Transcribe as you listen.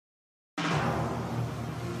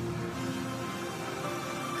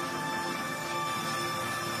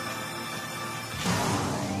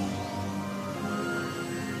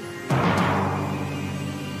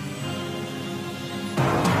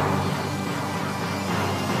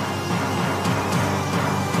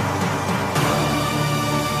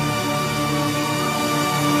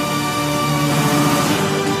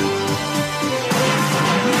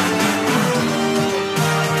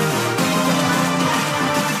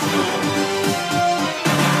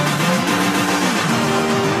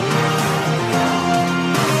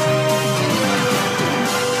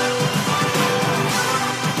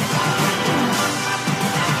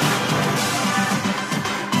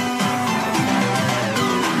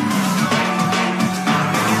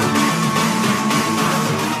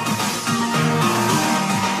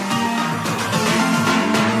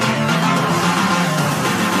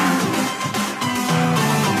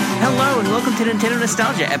Nintendo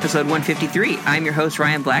Nostalgia, episode 153. I'm your host,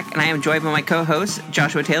 Ryan Black, and I am joined by my co-hosts,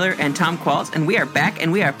 Joshua Taylor and Tom Qualls, and we are back,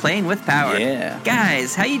 and we are playing with power. Yeah.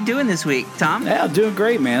 Guys, how you doing this week, Tom? Yeah, I'm doing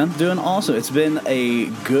great, man. I'm doing awesome. It's been a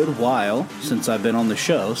good while since I've been on the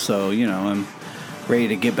show, so, I'm ready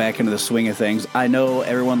to get back into the swing of things. I know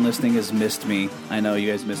everyone listening has missed me. I know you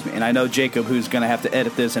guys missed me. And I know Jacob, who's going to have to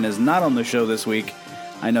edit this and is not on the show this week,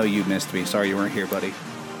 I know you missed me. Sorry you weren't here, buddy.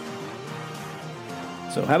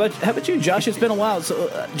 So how about you, Josh? It's been a while.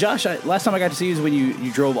 So, Josh, last time I got to see you is when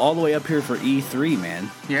you drove all the way up here for E3,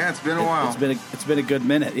 man. Yeah, it's been a while. It's been a good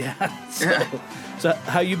minute, yeah. So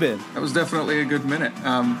how you been? That was definitely a good minute.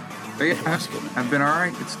 But yeah, I've been all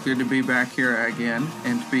right. It's good to be back here again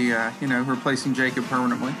and to be, replacing Jacob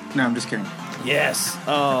permanently. No, I'm just kidding. Yes.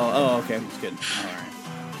 Oh, okay. That's good. All right.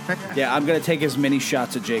 Yeah, I'm gonna take as many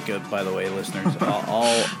shots at Jacob. By the way, listeners,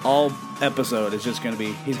 all episode is just gonna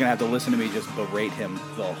be he's gonna have to listen to me just berate him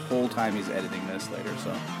the whole time he's editing this later.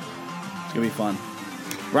 So it's gonna be fun.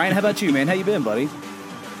 Ryan, how about you, man? How you been, buddy?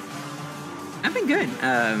 I've been good.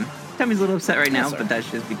 Tommy's a little upset right now, but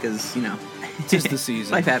that's just because just the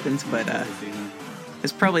season. Life happens, but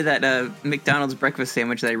it's probably that McDonald's breakfast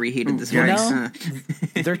sandwich that I reheated this morning.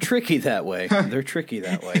 They're tricky that way.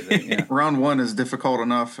 Yeah. Round one is difficult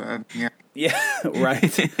enough. Yeah,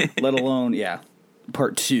 right. Let alone,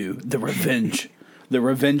 part two, the revenge. The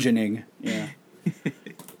revengeing. Yeah.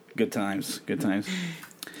 Good times.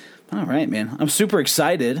 All right, man. I'm super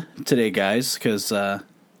excited today, guys, because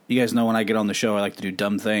you guys know when I get on the show, I like to do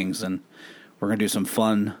dumb things, and we're going to do some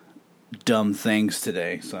fun, dumb things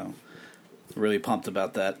today, so really pumped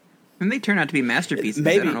about that. And they turn out to be masterpieces.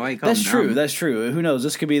 Maybe. I don't know why you call them That's true. Who knows?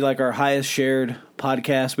 This could be like our highest shared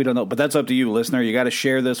podcast. We don't know. But that's up to you, listener. You got to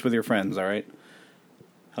share this with your friends, all right?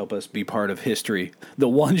 Help us be part of history. The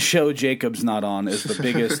one show Jacob's not on is the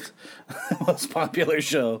biggest, most popular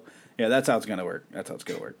show. Yeah, that's how it's going to work.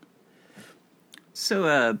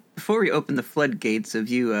 So, before we open the floodgates of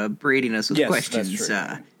you berating us with questions,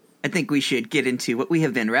 I think we should get into what we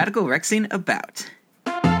have been Radical Rexing about.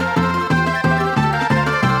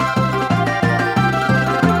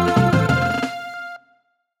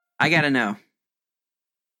 I gotta know.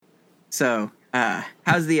 So,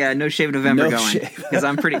 how's the No Shave November going? Because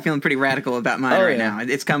I'm feeling pretty radical about mine now.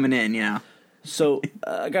 It's coming in, So,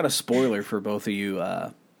 I got a spoiler for both of you.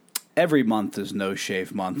 Every month is No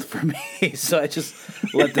Shave month for me, so I just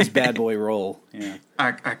let this bad boy roll. Yeah,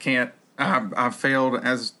 I can't. I've failed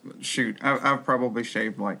I've probably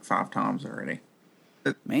shaved like 5 times already.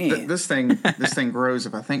 Man, this thing grows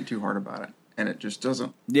if I think too hard about it. And it just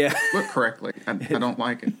doesn't look correctly. I don't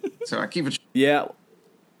like it. So I keep it. Yeah,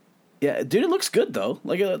 dude, it looks good, though.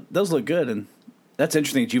 Like, it does look good. And that's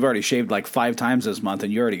interesting that you've already shaved like 5 times this month,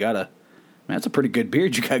 and you already got that's a pretty good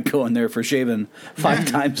beard you got going there for shaving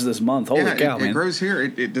 5 times this month. Holy cow, man. It grows here.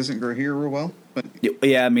 It doesn't grow here real well. But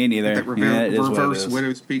yeah, me neither. That reverse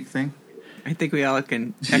widow's peak thing. I think we all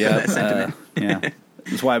can echo that sentiment. Yeah.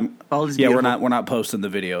 That's why we're not posting the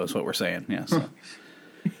video is what we're saying. Yeah, so.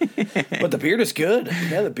 But the beard is good.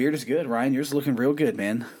 Yeah, the beard is good. Ryan, yours is looking real good,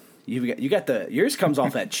 man. You got yours comes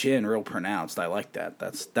off that chin real pronounced. I like that.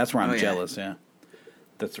 That's where I'm jealous. Yeah,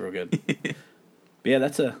 that's real good. But yeah,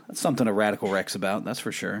 that's something a Radical Rex about. That's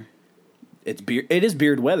for sure. It is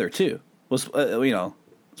beard weather too. Well,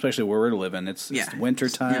 especially where we're living. It's winter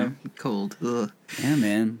time. Yeah, cold. Ugh. Yeah,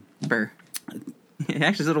 man. Burr. It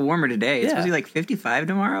actually is a little warmer today. It's supposed to be like 55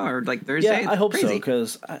 tomorrow or like Thursday. Yeah, I hope so,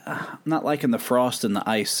 because I'm not liking the frost and the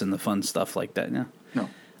ice and the fun stuff like that. Yeah. No.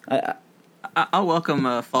 I'll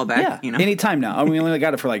welcome fall back. Yeah, anytime now. I mean, we only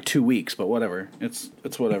got it for like 2 weeks, but whatever. It's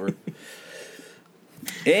whatever.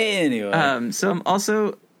 Anyway. So I'm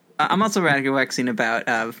also radical waxing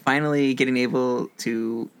about finally getting able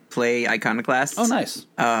to play Iconoclast. Oh, nice.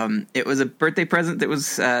 It was a birthday present that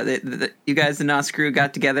was that you guys, the NOS crew,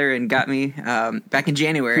 got together and got me back in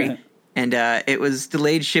January. And it was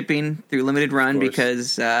delayed shipping through limited run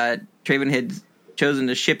because Traven had chosen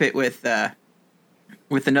to ship it with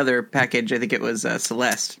another package. I think it was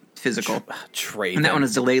Celeste physical. Traven. And that one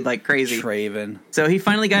was delayed like crazy. Traven. So he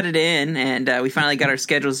finally got it in, and we finally got our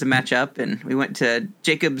schedules to match up, and we went to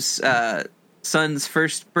Jacob's son's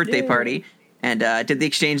first birthday party. And did the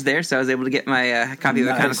exchange there, so I was able to get my copy of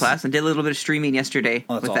Iconoclast and did a little bit of streaming yesterday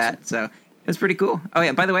with awesome. That. So it was pretty cool. Oh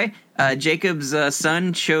yeah, by the way, Jacob's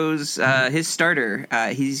son chose his starter.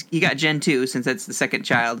 He got Gen 2 since that's the second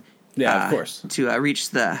child. Yeah, of course. To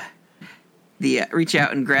reach reach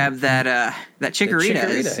out and grab that Chikorita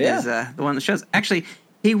is the one that shows. Actually,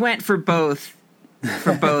 he went for both.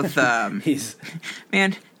 He's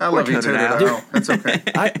man. I love you, Totodile. That's okay.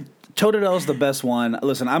 Totodile is the best one.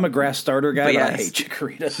 Listen, I'm a grass starter guy, but I hate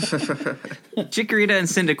Chikorita. Chikorita and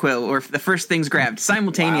Cyndaquil were the first things grabbed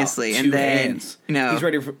simultaneously, and then he's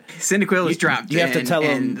ready for Cyndaquil was dropped. You have to tell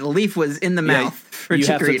him, and the leaf was in the mouth for Chikorita. You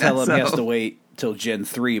have to tell him he has to wait till Gen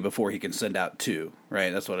 3 before he can send out 2.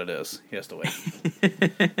 Right? That's what it is. He has to wait.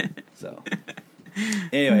 So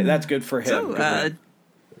anyway, that's good for him. So,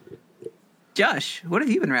 Josh, what have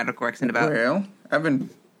you been radical Rexing about? Well, I've been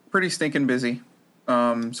pretty stinking busy.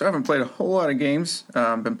 So I haven't played a whole lot of games.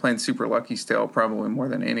 Been playing Super Lucky's Tale probably more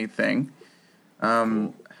than anything.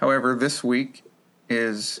 However, this week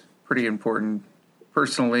is pretty important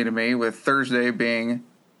personally to me, with Thursday being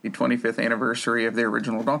the 25th anniversary of the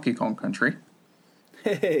original Donkey Kong Country.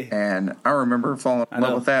 Hey. And I remember falling in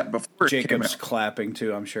love with that before Jacob's clapping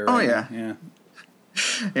too, I'm sure. Oh, right? Yeah.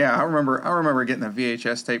 Yeah, I remember getting the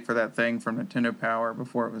VHS tape for that thing from Nintendo Power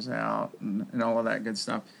before it was out and all of that good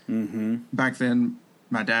stuff. Mm-hmm. Back then,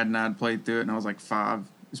 my dad and I had played through it, and I was like 5. It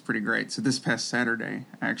was pretty great. So this past Saturday,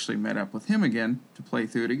 I actually met up with him again to play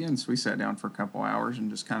through it again. So we sat down for a couple hours and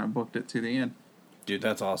just kind of booked it to the end. Dude,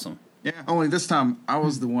 that's awesome. Yeah, only this time I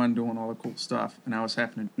was the one doing all the cool stuff, and I was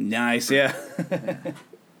having to... Nice, yeah.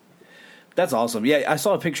 That's awesome. Yeah, I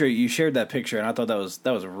saw a picture. You shared that picture, and I thought that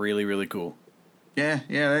was really, really cool. Yeah,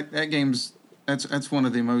 that game's that's one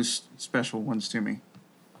of the most special ones to me.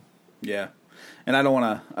 Yeah, and I don't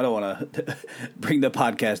want to bring the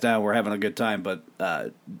podcast down. We're having a good time, but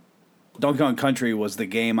Donkey Kong Country was the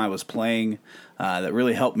game I was playing that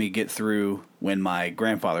really helped me get through when my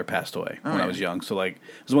grandfather passed away when I was young. So like,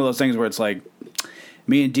 it was one of those things where it's like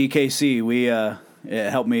me and DKC,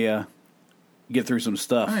 it helped me get through some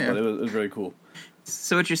stuff, but it was really cool.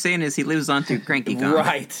 So what you're saying is he lives on through Cranky Kong.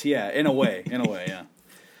 Right, yeah, in a way, yeah.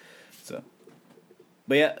 So,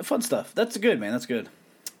 but yeah, fun stuff. That's good, man. That's good.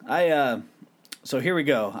 So here we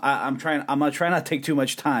go. I'm gonna try not to take too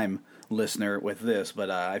much time, listener, with this,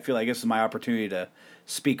 but I feel like this is my opportunity to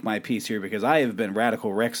speak my piece here because I have been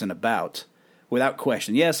radical Rexing about, without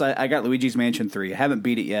question. Yes, I got Luigi's Mansion 3. I haven't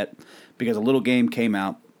beat it yet because a little game came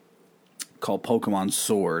out called Pokemon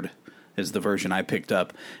Sword. Is the version I picked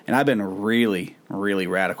up, and I've been really, really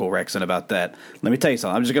radical Rexing about that. Let me tell you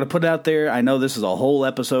something. I'm just going to put it out there. I know this is a whole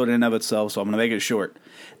episode in and of itself, so I'm going to make it short.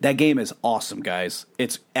 That game is awesome, guys.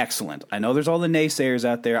 It's excellent. I know there's all the naysayers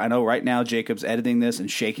out there. I know right now Jacob's editing this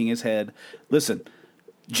and shaking his head. Listen,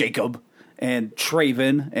 Jacob and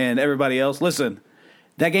Traven and everybody else, listen,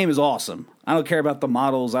 that game is awesome. I don't care about the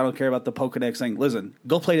models. I don't care about the Pokedex thing. Listen,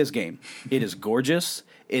 go play this game. It is gorgeous.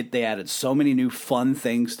 They added so many new fun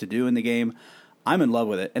things to do in the game. I'm in love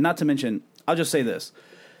with it. And not to mention, I'll just say this.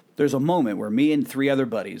 There's a moment where me and 3 other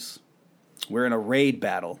buddies, we're in a raid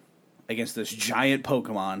battle against this giant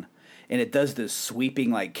Pokemon, and it does this sweeping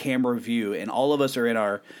like camera view, and all of us are in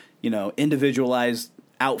our, individualized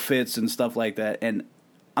outfits and stuff like that. And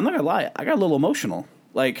I'm not gonna lie, I got a little emotional.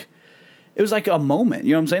 Like, it was like a moment.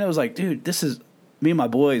 You know what I'm saying? It was like, dude, this is me and my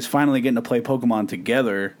boys finally getting to play Pokemon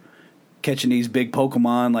together, catching these big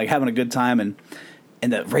Pokemon, like having a good time, and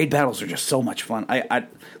the raid battles are just so much fun. I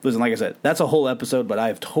listen, like I said, that's a whole episode, but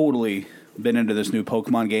I've totally been into this new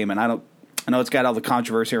Pokemon game, and I know it's got all the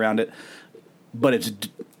controversy around it, but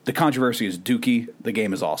the controversy is dookie. The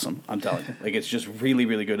game is awesome. I'm telling you, like, it's just really,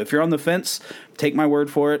 really good. If you're on the fence, take my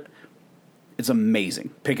word for it. It's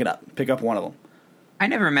amazing. Pick it up. Pick up one of them. I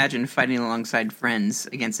never imagined fighting alongside friends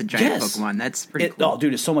against a giant Pokemon. That's pretty cool. Oh,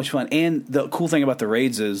 dude, it's so much fun. And the cool thing about the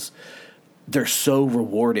raids is they're so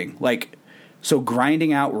rewarding. Like, so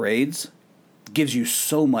grinding out raids gives you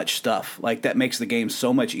so much stuff. Like, that makes the game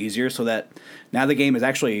so much easier, so that now the game is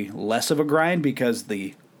actually less of a grind because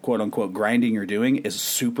the quote-unquote grinding you're doing is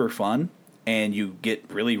super fun, and you get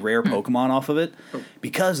really rare Pokemon off of it.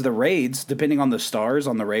 Because the raids, depending on the stars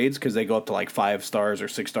on the raids, because they go up to like 5 stars or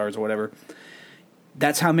 6 stars or whatever,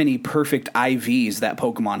 that's how many perfect IVs that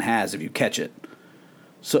Pokemon has if you catch it.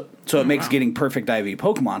 So it makes getting perfect IV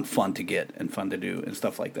Pokemon fun to get and fun to do and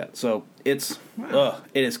stuff like that. So it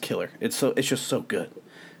is killer. It's just so good.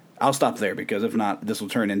 I'll stop there because if not, this will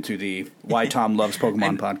turn into the Why Tom Loves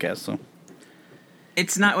Pokemon podcast. So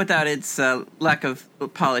it's not without its lack of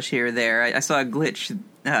polish here or there. I saw a glitch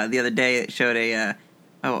the other day that showed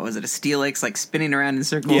what was it? A Steelix like spinning around in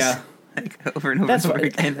circles. Yeah. Like over and over and over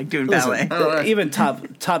again, like doing ballet. Even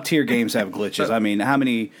top tier games have glitches. I mean, how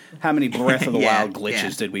many Breath of the Wild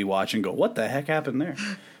glitches did we watch and go, what the heck happened there?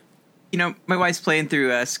 My wife's playing through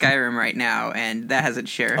Skyrim right now, and that has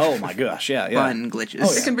its share. Oh my gosh, yeah. Fun glitches.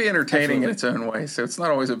 Oh, yeah. It can be entertaining in its own way, so it's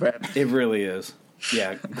not always a bad. It really is.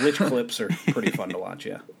 Yeah, glitch clips are pretty fun to watch.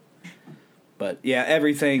 Yeah, But yeah,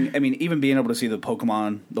 everything. I mean, even being able to see the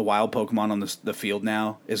wild Pokemon on the field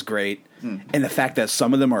now is great. And the fact that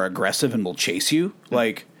some of them are aggressive and will chase you,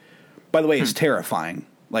 like, by the way, it's terrifying.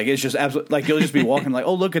 Like, it's just absolutely, like, you'll just be walking like,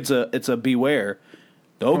 oh, look, it's a Beware.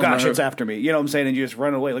 Oh gosh, it's after me. You know what I'm saying? And you just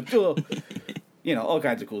run away like, oh. You know, all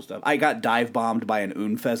kinds of cool stuff. I got dive bombed by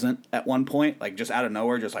an Pheasant at one point, like just out of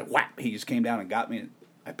nowhere, just like whap. He just came down and got me. And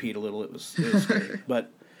I peed a little. It was scary.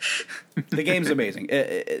 But the game's amazing.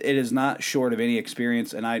 It is not short of any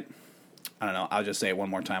experience, and I don't know. I'll just say it one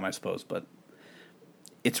more time, I suppose. But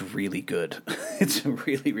it's really good. It's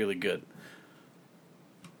really, really good.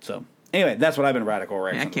 So anyway, that's what I've been Radical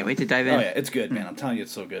Rex. I can't wait to dive in. Oh yeah, it's good, man. I'm telling you,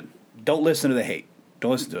 it's so good. Don't listen to the hate.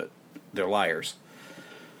 Don't listen to it. They're liars.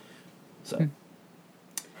 So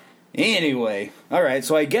anyway, all right.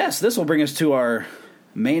 So I guess this will bring us to our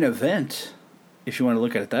main event, if you want to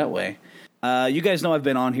look at it that way. You guys know I've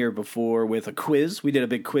been on here before with a quiz. We did a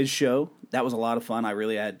big quiz show. That was a lot of fun. I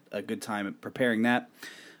really had a good time preparing that.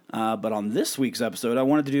 But on this week's episode, I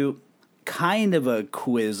wanted to do kind of a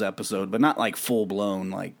quiz episode, but not like full-blown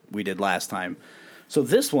like we did last time. So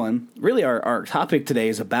this one, really our topic today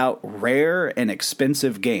is about rare and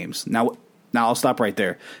expensive games. Now I'll stop right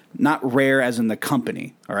there. Not rare as in the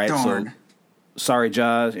company, all right? Darn. So, sorry,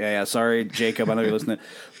 Josh. Yeah, sorry, Jacob. I know you're listening.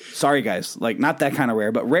 Sorry, guys. Like, not that kind of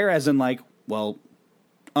rare, but rare as in, like, well,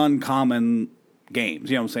 uncommon games.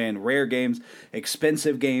 You know what I'm saying? Rare games,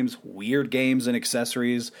 expensive games, weird games and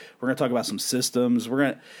accessories. We're going to talk about some systems.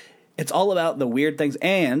 It's all about the weird things,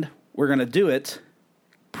 and we're going to do it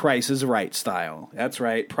Price is Right style. That's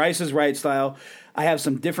right. Price is Right style. I have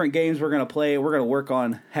some different games we're going to play. We're going to work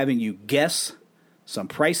on having you guess some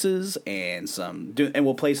prices and and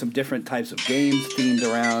we'll play some different types of games themed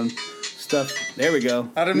around stuff. There we go.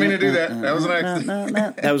 I didn't mean to do that. That was an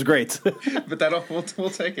accident. That was great. But we'll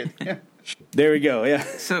take it. Yeah. There we go. Yeah.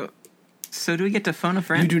 So do we get to phone a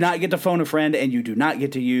friend? You do not get to phone a friend, and you do not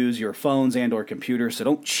get to use your phones and or computers. So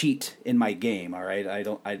don't cheat in my game. All right.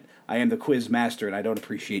 I am the quiz master, and I don't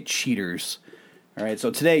appreciate cheaters. All right.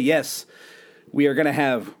 So today, yes, we are going to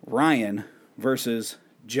have Ryan versus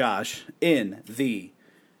Josh in the,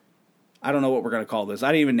 I don't know what we're going to call this.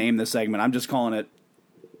 I didn't even name this segment. I'm just calling it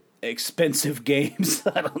Expensive Games.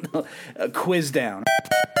 I don't know. A quiz down.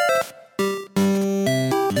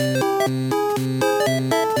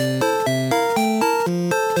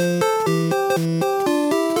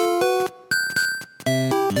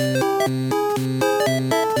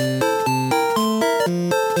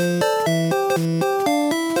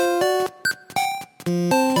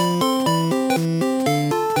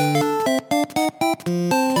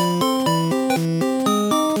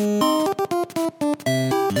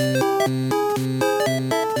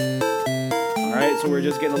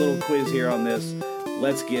 Quiz here on this.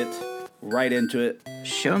 Let's get right into it.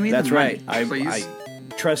 Show me That's the money. Right. I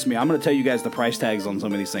trust me, I'm going to tell you guys the price tags on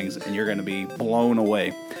some of these things, and you're going to be blown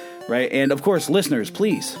away. Right? And of course, listeners,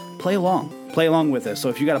 please play along. Play along with us. So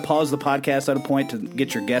if you got to pause the podcast at a point to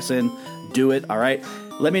get your guess in, do it. All right.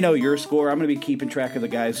 Let me know your score. I'm going to be keeping track of the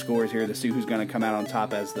guys' scores here to see who's going to come out on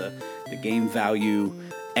top as the game value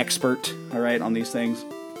expert. All right, on these things.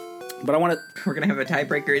 But I want to. We're gonna have a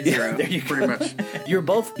tiebreaker at 0. There you pretty much. You're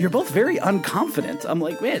both very unconfident. I'm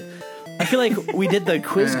like, man, I feel like we did the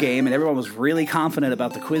quiz game and everyone was really confident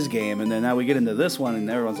about the quiz game, and then now we get into this one and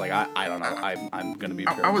everyone's like, I don't know. I'm gonna be.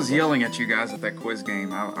 I was yelling at you guys at that quiz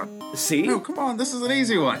game. See? No, come on, this is an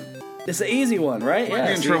easy one. It's an easy one, right? Might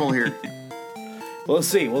be in trouble here. We'll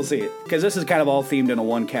see. Because this is kind of all themed into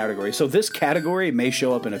one category. So this category may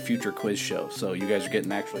show up in a future quiz show. So you guys are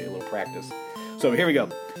getting actually a little practice. So here we go.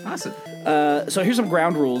 Awesome. So here's some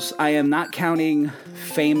ground rules. I am not counting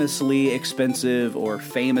famously expensive or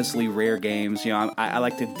famously rare games. You know, I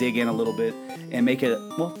like to dig in a little bit and make it,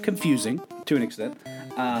 well, confusing to an extent.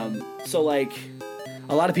 So like,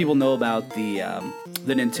 a lot of people know about the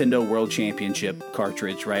Nintendo World Championship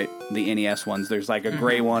cartridge, right? The NES ones. There's like a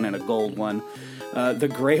gray one and a gold one. The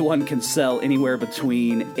gray one can sell anywhere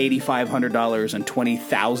between $8,500 and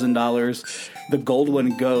 $20,000. The gold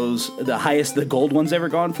one goes, the highest the gold one's ever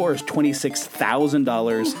gone for is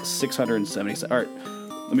 $26,677. Or,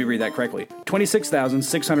 let me read that correctly.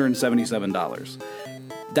 $26,677.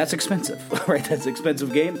 That's expensive, right? That's an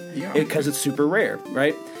expensive game because it's super rare,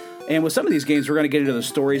 right? And with some of these games, we're going to get into the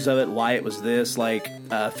stories of it, why it was this, like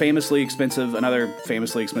another famously expensive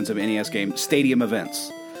NES game, Stadium Events.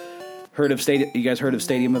 You guys heard of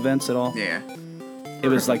Stadium Events at all? Yeah. It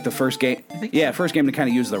was like the first game. First game to kind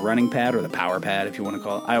of use the running pad or the power pad, if you want to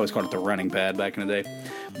call it. I always called it the running pad back in the day.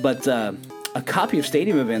 But a copy of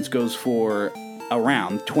Stadium Events goes for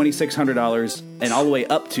around $2,600 and all the way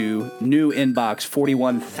up to new inbox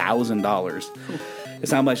 $41,000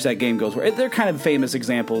 is how much that game goes for. They're kind of famous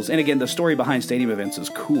examples. And again, the story behind Stadium Events is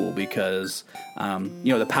cool because,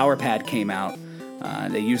 the Power Pad came out.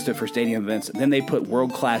 They used it for Stadium Events. Then they put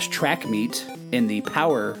World Class Track Meet in the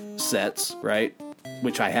Power sets, right?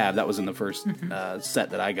 Which I have. That was in the first set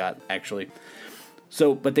that I got, actually.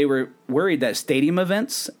 So, but they were worried that Stadium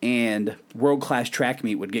Events and World Class Track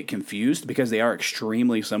Meet would get confused because they are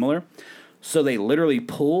extremely similar. So they literally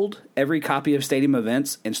pulled every copy of Stadium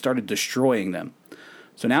Events and started destroying them.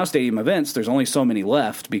 So now Stadium Events, there's only so many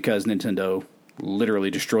left because Nintendo literally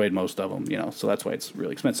destroyed most of them, so that's why it's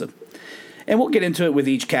really expensive. And we'll get into it with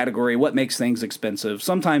each category, what makes things expensive.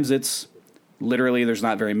 Sometimes it's literally there's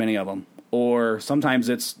not very many of them. Or sometimes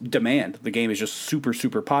it's demand. The game is just super,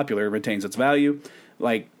 super popular, retains its value.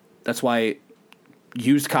 Like, that's why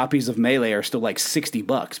used copies of Melee are still like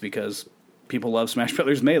 $60 because people love Smash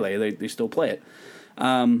Brothers Melee. They still play it.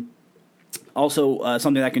 Also,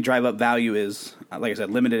 something that can drive up value is, like I said,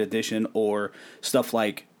 limited edition or stuff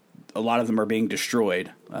like a lot of them are being destroyed.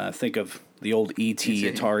 Think of the old E.T.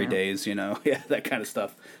 Atari days, that kind of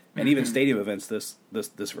stuff. And even Stadium Events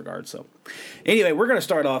this regard. So anyway, we're going to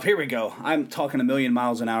start off. Here we go. I'm talking a million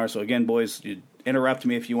miles an hour. So again, boys, you interrupt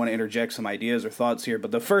me if you want to interject some ideas or thoughts here.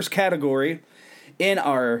 But the first category in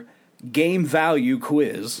our game value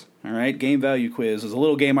quiz, all right, game value quiz is a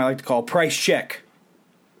little game I like to call Price Check.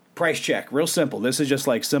 Price Check. Real simple. This is just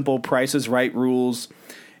like simple Price is Right rules.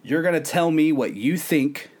 You're going to tell me what you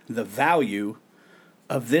think the value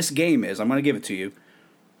of this game is. I'm going to give it to you.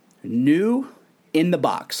 New in the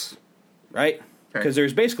box, right? Because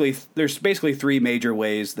there's basically three major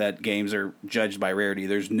ways that games are judged by rarity.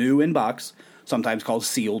 There's new in box, sometimes called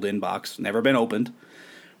sealed in box, never been opened.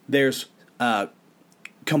 There's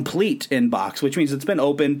complete in box, which means it's been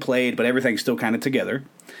opened, played, but everything's still kind of together.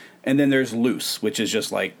 And then there's loose, which is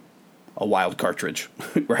just like a wild cartridge,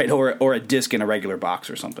 right? Or a disc in a regular box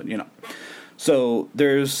or something, So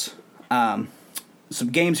there's some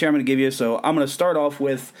games here I'm going to give you. So I'm going to start off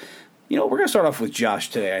with. We're going to start off with Josh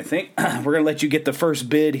today, I think. We're going to let you get the first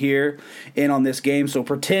bid here in on this game. So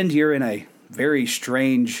pretend you're in a very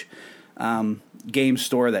strange game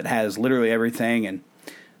store that has literally everything. And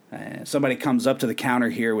somebody comes up to the counter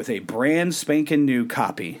here with a brand spanking new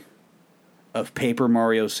copy of Paper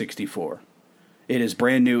Mario 64. It is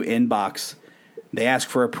brand new in box. They ask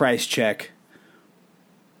for a price check.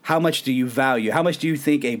 How much do you value? How much do you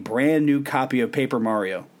think a brand new copy of Paper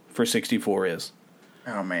Mario for 64 is?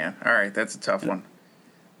 Oh, man. All right, that's a tough one.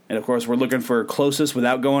 And, of course, we're looking for closest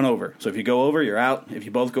without going over. So if you go over, you're out. If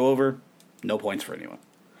you both go over, no points for anyone.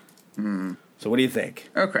 So what do you think?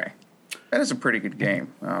 Okay. That is a pretty good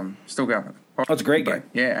game. Still got it. Oh, it's a great game.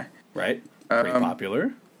 Yeah. Right? Pretty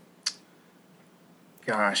popular.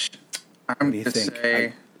 Gosh. I'm going to say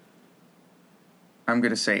 80. You're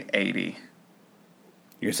going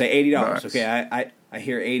to say $80. Bucks. Okay, I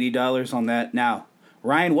hear $80 on that. Now,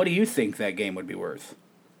 Ryan, what do you think that game would be worth?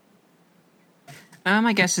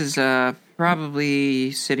 My guess is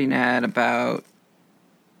probably sitting at about.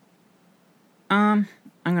 I'm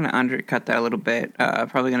going to undercut that a little bit.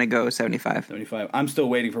 Probably going to go 75. 75. I'm still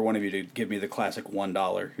waiting for one of you to give me the classic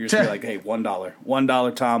 $1. You're just gonna be like, hey, $1,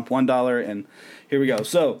 $1, Tom, $1, and here we go.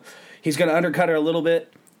 So he's going to undercut her a little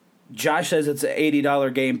bit. Josh says it's an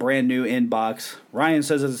 $80 game, brand new in box. Ryan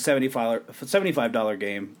says it's a $75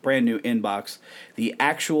 game, brand new in box. The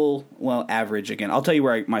actual, average, again, I'll tell you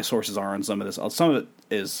where my sources are on some of this. Some of it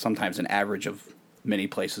is sometimes an average of many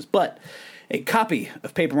places. But a copy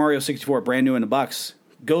of Paper Mario 64, brand new in the box,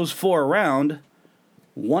 goes for around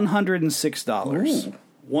 $106. Ooh.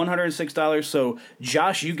 $106. So,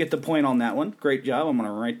 Josh, you get the point on that one. Great job. I'm going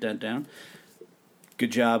to write that down.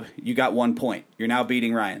 Good job. You got 1 point. You're now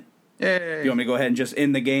beating Ryan. Yay. You want me to go ahead and just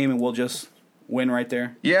end the game and we'll just win right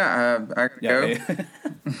there? Yeah, I can go.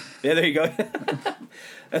 Yeah, there you go.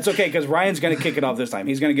 That's okay, because Ryan's going to kick it off this time.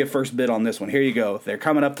 He's going to get first bid on this one. Here you go. They're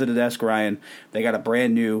coming up to the desk, Ryan. They got a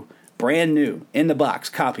brand new, in the box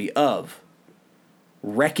copy of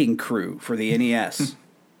Wrecking Crew for the NES.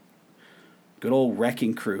 Good old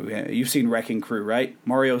Wrecking Crew. Yeah, you've seen Wrecking Crew, right?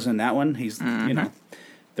 Mario's in that one. He's,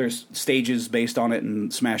 there's stages based on it in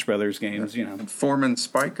Smash Brothers games, Foreman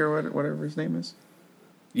Spike or whatever his name is?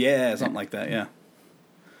 Yeah, something like that, yeah.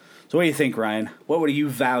 So what do you think, Ryan? What would you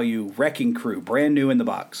value Wrecking Crew, brand new in the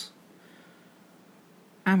box?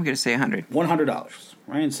 I'm going to say $100. $100.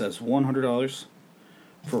 Ryan says $100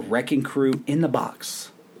 for Wrecking Crew in the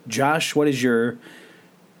box. Josh, what is your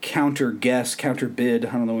counter guess, counter bid?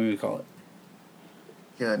 I don't know what we would call it.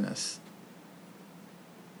 Goodness.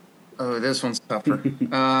 Oh, this one's tougher.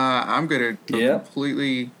 I'm going to go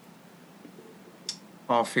completely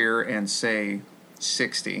off here and say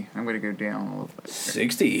 60. I'm going to go down a little bit.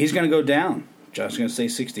 60. He's going to go down. Josh's going to say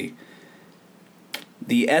 60.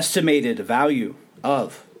 The estimated value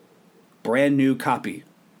of brand new copy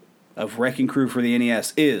of Wrecking Crew for the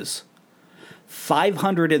NES is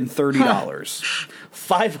 $530.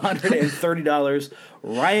 $530.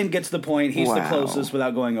 Ryan gets the point. He's the closest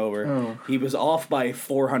without going over. Oh. He was off by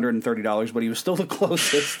 $430, but he was still the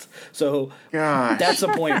closest. So that's a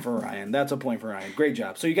point for Ryan. That's a point for Ryan. Great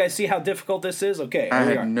job. So you guys see how difficult this is? Okay. I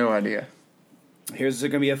had no idea. Here's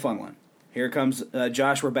going to be a fun one. Here comes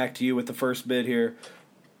Josh. We're back to you with the first bid here.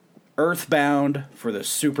 Earthbound for the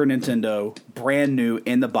Super Nintendo, brand new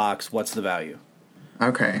in the box. What's the value?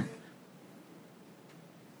 Okay.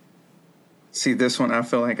 See, this one I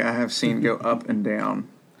feel like I have seen go up and down.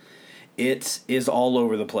 It is all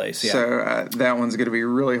over the place, yeah. So that one's going to be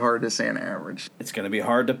really hard to say an average. It's going to be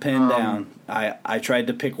hard to pin down. I tried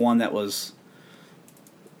to pick one that was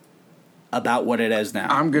about what it is now.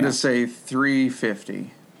 I'm going to say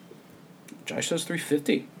 350. Josh says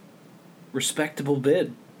 350. Respectable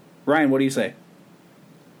bid. Ryan, what do you say?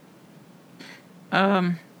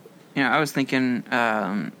 I was thinking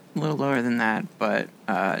a little lower than that, but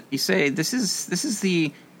you say this is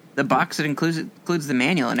the box that includes the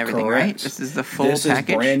manual and everything, correct. Right? This is the full package. This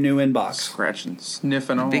is brand new in box. Scratch and sniff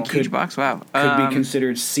and all. Big huge box. Wow. Could be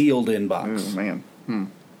considered sealed in box. Oh man.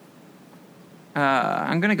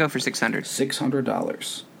 I'm gonna go for $600.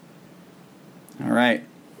 $600. All right.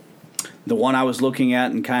 The one I was looking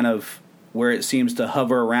at and kind of where it seems to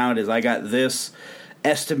hover around is I got this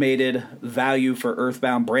estimated value for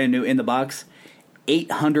Earthbound brand new in the box,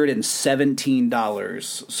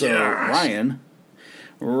 $817. So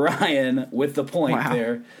Ryan with the point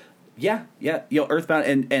there. Yeah.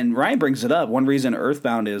 Earthbound and Ryan brings it up. One reason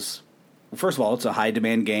Earthbound is, first of all, it's a high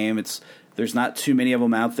demand game. There's not too many of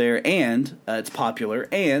them out there, and it's popular.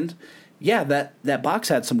 And that box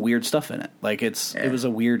had some weird stuff in it. Like it was a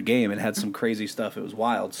weird game. It had some crazy stuff. It was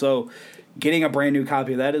wild. So getting a brand new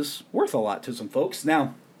copy of that is worth a lot to some folks.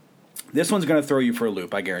 Now, this one's going to throw you for a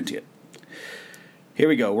loop. I guarantee it. Here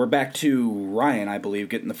we go. We're back to Ryan, I believe,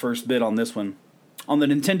 getting the first bid on this one. On the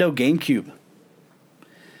Nintendo GameCube,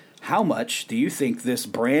 how much do you think this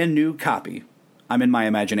brand new copy, I'm in my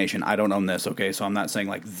imagination, I don't own this, okay, so I'm not saying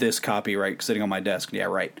like this copy right sitting on my desk, yeah,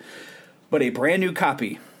 right, but a brand new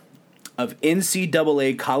copy of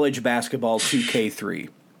NCAA College Basketball 2K3,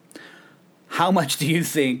 how much do you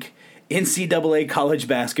think NCAA College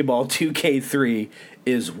Basketball 2K3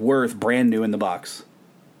 is worth brand new in the box?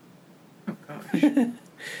 Oh, gosh.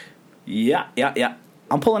 Yeah.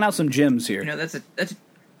 I'm pulling out some gems here.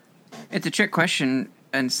 It's a trick question,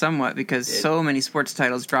 and somewhat because so many sports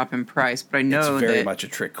titles drop in price. But I know it's very much a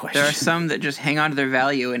trick question. There are some that just hang on to their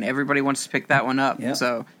value, and everybody wants to pick that one up. Yep.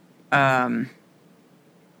 So, man,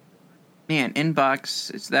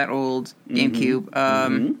 inbox. It's that old GameCube.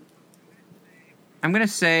 I'm gonna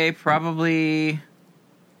say probably.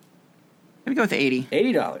 Let me go with $80.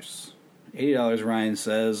 $80, Ryan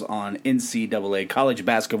says, on NCAA College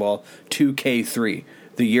Basketball 2K3,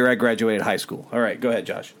 the year I graduated high school. All right, go ahead,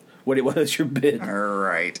 Josh. What is your bid? All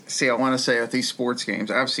right. See, I want to say with these sports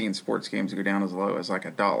games, I've seen sports games go down as low as like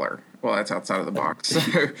 $1. Well, that's outside of the box.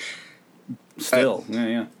 Still,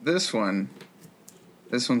 yeah. This one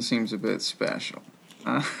seems a bit special.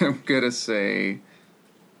 I'm going to say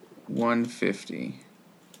 $150.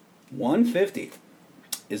 $150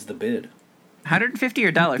 is the bid. 150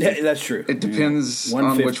 or $1? Yeah, that's true. It depends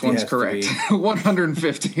on which one's correct.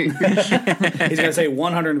 150. He's gonna say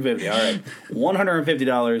 150. All right,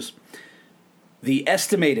 $150. The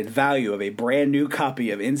estimated value of a brand new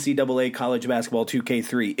copy of NCAA College Basketball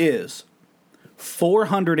 2K3 is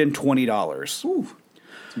 $420. Ooh,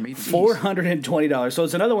 $420. So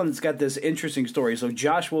it's another one that's got this interesting story. So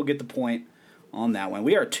Josh will get the point on that one.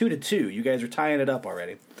 We are 2-2. You guys are tying it up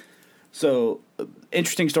already. So,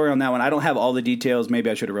 interesting story on that one. I don't have all the details. Maybe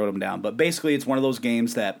I should have wrote them down. But basically, it's one of those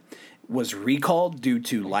games that was recalled due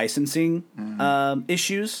to licensing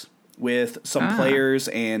issues with some players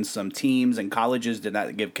and some teams and colleges did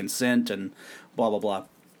not give consent and blah, blah, blah.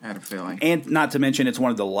 I had a feeling. And not to mention, it's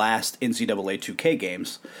one of the last NCAA 2K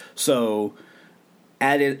games. So,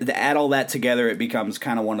 add all that together, it becomes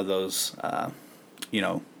kind of one of those,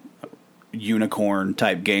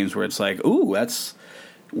 unicorn-type games where it's like, ooh,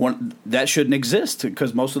 that shouldn't exist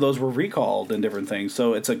because most of those were recalled and different things.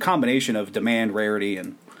 So it's a combination of demand, rarity,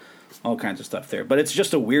 and all kinds of stuff there. But it's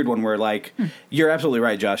just a weird one where, you're absolutely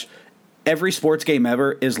right, Josh. Every sports game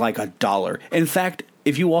ever is like $1. In fact,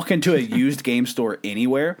 if you walk into a used game store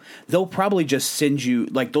anywhere, they'll probably just send you,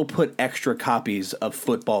 like, they'll put extra copies of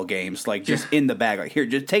football games, like, just in the bag. Like, here,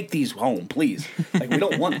 just take these home, please. Like, we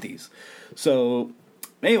don't want these. So,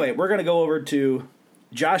 anyway, we're going to go over to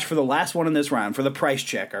Josh for the last one in this round, for the price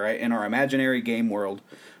check, all right, in our imaginary game world,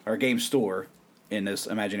 our game store in this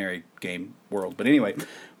imaginary game world. But anyway,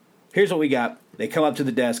 here's what we got. They come up to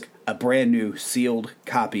the desk, a brand new sealed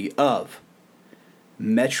copy of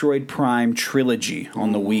Metroid Prime Trilogy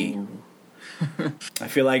on the Wii. I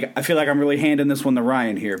feel like I'm really handing this one to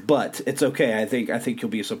Ryan here, but it's okay. I think you'll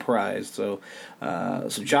be surprised. So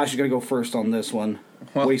Josh is gonna go first on this one.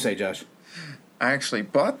 Well, what do you say, Josh? I actually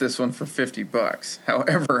bought this one for $50.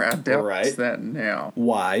 However, I doubt that now.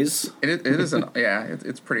 Wise. It isn't. Yeah,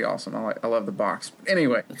 it's pretty awesome. I love the box. But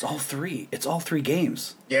anyway, it's all three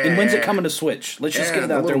games. Yeah. And when's it coming to Switch? Let's just get it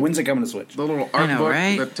out there. When's it coming to Switch? The little art book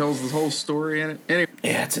that tells the whole story in it. Anyway.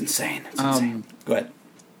 Yeah, it's insane. It's insane. Go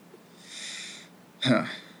ahead.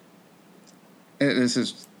 This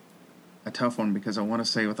is a tough one because I want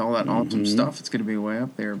to say with all that awesome stuff, it's going to be way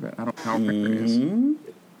up there, but I don't know how rare it is.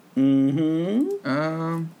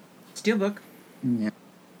 Steelbook. Yeah.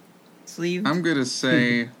 Sleeve. I'm gonna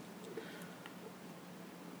say.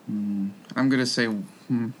 I'm gonna say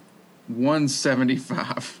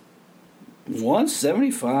 175.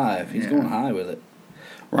 175. He's going high with it.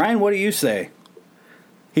 Ryan, what do you say?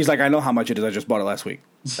 He's like, I know how much it is. I just bought it last week.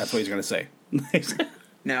 That's what he's gonna say.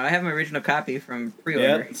 No, I have my original copy from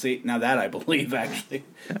pre-order. Yeah. See, now that I believe actually.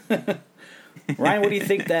 Ryan, what do you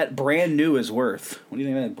think that brand new is worth? What do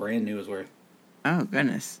you think that brand new is worth? Oh,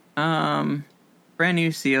 goodness. Brand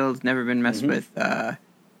new sealed, never been messed with.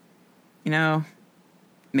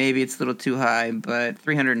 Maybe it's a little too high, but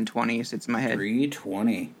 320 sits in my head.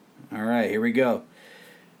 320. All right, here we go.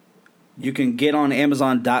 You can get on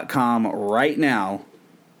Amazon.com right now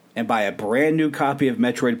and buy a brand new copy of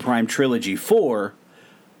Metroid Prime Trilogy for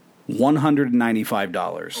 $195.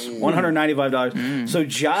 $195. So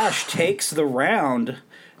Josh takes the round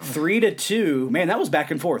 3-2. Man, that was back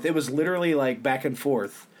and forth. It was literally like back and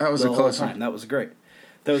forth. That was a close one. That was great.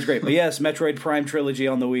 But yes, Metroid Prime Trilogy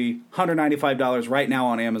on the Wii, $195 right now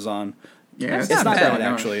on Amazon. Yeah, it's not bad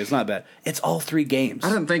actually. It's not bad. It's all three games. I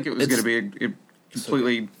didn't think it was going to be a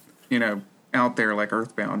completely, out there like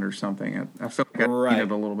Earthbound or something. I felt like I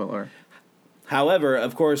needed a little bit lower. However,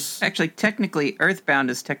 of course... Actually, technically, Earthbound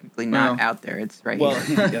is technically not out there. It's right here. Well,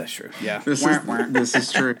 yeah, that's true. Yeah. This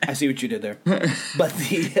is true. I see what you did there. But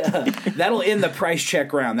that'll end the price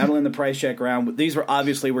check round. These were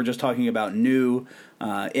obviously, we're just talking about new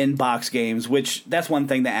in-box games, which that's one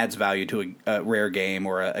thing that adds value to a rare game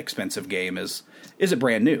or an expensive game is it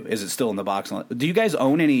brand new? Is it still in the box? Do you guys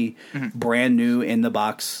own any brand new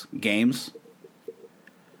in-the-box games?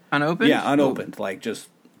 Unopened? Yeah, unopened. Like just...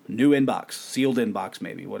 new inbox, sealed inbox,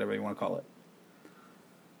 maybe whatever you want to call it.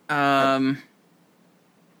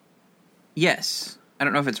 Yes, I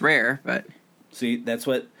don't know if it's rare, but see, that's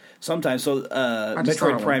what sometimes. So,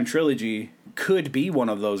 Metroid Prime Trilogy could be one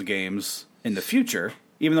of those games in the future,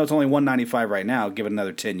 even though it's only $195 right now. Give it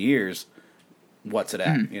another 10 years, what's it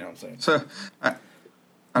at? You know what I'm saying? So,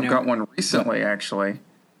 I've got one recently, actually.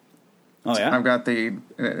 Oh yeah, I've got the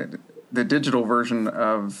digital version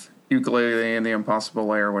of Yooka-Laylee and the Impossible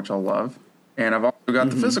Lair, which I love, and I've also got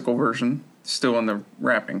the physical version still in the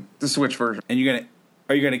wrapping, the Switch version. And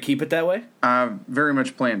are you gonna keep it that way? I very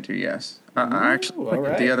much plan to. Yes, I actually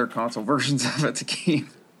like the other console versions of it to keep.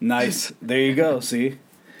 Nice. There you go. See,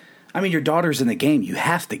 I mean, your daughter's in the game. You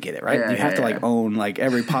have to get it right. You have to own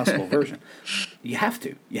every possible version. You have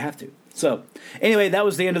to. So, anyway, that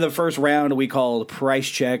was the end of the first round we called Price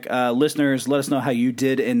Check. Listeners, let us know how you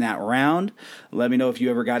did in that round. Let me know if you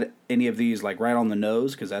ever got any of these right on the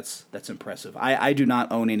nose, because that's impressive. I do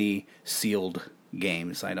not own any sealed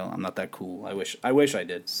games. I'm not that cool. I wish I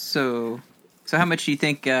did. So how much do you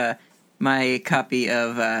think my copy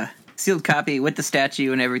of sealed copy with the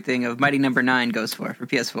statue and everything of Mighty Number 9 goes for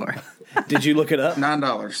PS4? Did you look it up?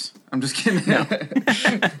 $9. I'm just kidding. No.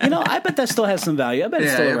 I bet that still has some value. I bet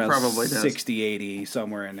it's still around probably 60, 80,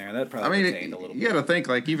 somewhere in there. That probably retained a little bit. You got to think,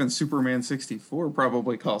 even Superman 64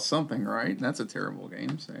 probably costs something, right? And that's a terrible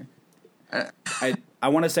game, so. I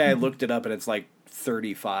want to say I looked it up, and it's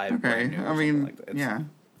 35. Okay, I mean, yeah.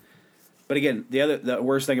 But again, the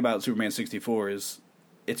worst thing about Superman 64 is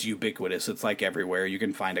it's ubiquitous. It's everywhere. You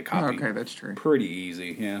can find a copy. Okay, that's true. Pretty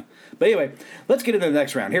easy, yeah. But anyway, let's get into the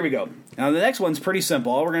next round. Here we go. Now, the next one's pretty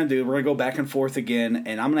simple. All we're going to do, we're going to go back and forth again,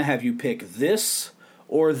 and I'm going to have you pick this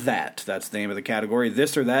or that. That's the name of the category,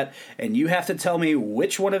 this or that. And you have to tell me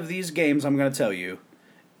which one of these games I'm going to tell you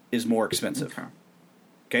is more expensive.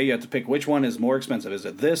 Okay, you have to pick which one is more expensive. Is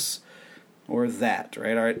it this or that,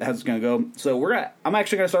 right? All right, how's it going to go? So I'm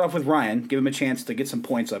actually going to start off with Ryan, give him a chance to get some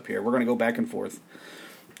points up here. We're going to go back and forth.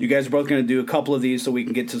 You guys are both going to do a couple of these so we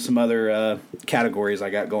can get to some other categories I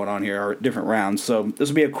got going on here, or different rounds. So this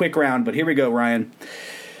will be a quick round, but here we go, Ryan.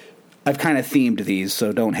 I've kind of themed these,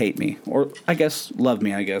 so don't hate me. Or, I guess, love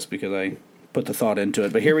me, because I put the thought into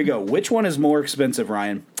it. But here we go. Which one is more expensive,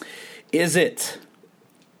 Ryan? Is it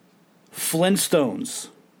Flintstones,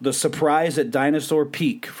 The Surprise at Dinosaur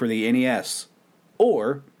Peak for the NES?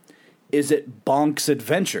 Or is it Bonk's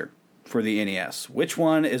Adventure for the NES? Which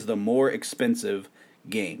one is the more expensive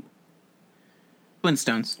game?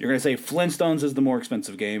 Flintstones. You're going to say Flintstones is the more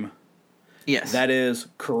expensive game? Yes. That is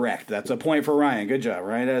correct. That's a point for Ryan. Good job,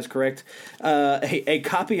 Ryan. That is correct. A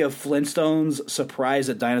copy of Flintstones Surprise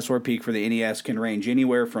at Dinosaur Peak for the NES can range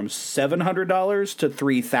anywhere from $700 to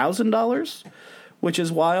 $3,000, which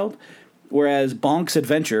is wild. Whereas Bonk's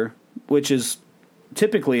Adventure, which is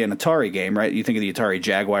typically an Atari game, right? You think of the Atari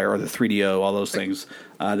Jaguar or the 3DO, all those things.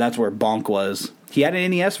 That's where Bonk was. He had an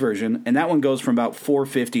NES version, and that one goes from about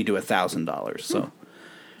 $450 to $1,000. So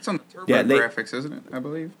it's on the TurboGrafx, isn't it? I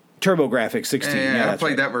believe. TurboGrafx 16. Yeah, I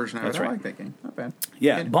played that version. That's right. I like that game. Not bad.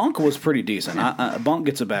 Yeah, Bonk was pretty decent. Bonk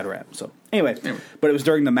gets a bad rap. So anyway, but it was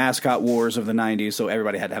during the mascot wars of the 90s, so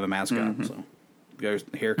everybody had to have a mascot. Mm-hmm. So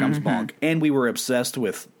here comes Bonk. And we were obsessed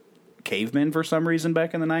with cavemen for some reason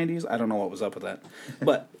back in the 90s. I don't know what was up with that.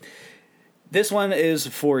 But this one is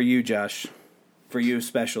for you, Josh. For you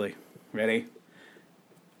especially. Ready?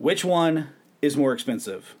 Which one is more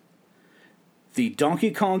expensive? The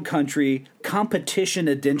Donkey Kong Country Competition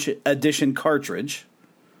Edition cartridge,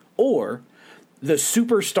 or the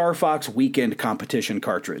Super Star Fox Weekend Competition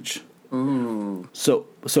cartridge? Ooh. So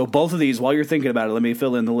both of these, while you're thinking about it, let me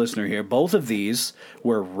fill in the listener here. Both of these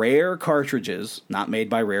were rare cartridges, not made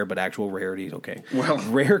by Rare, but actual rarities. Okay. Well,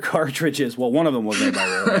 rare cartridges. Well, one of them was made by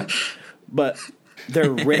Rare, right? But they're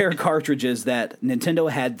rare cartridges that Nintendo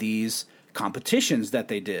had these competitions that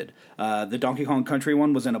they did. The Donkey Kong Country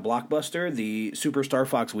one was in a Blockbuster. The Super Star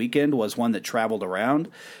Fox Weekend was one that traveled around.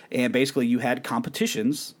 And basically you had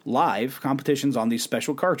competitions, live competitions on these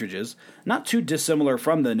special cartridges. Not too dissimilar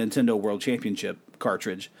from the Nintendo World Championship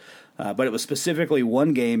cartridge. But it was specifically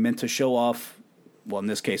one game meant to show off, well, in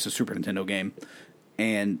this case, a Super Nintendo game.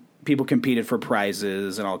 And people competed for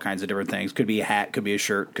prizes and all kinds of different things. Could be a hat, could be a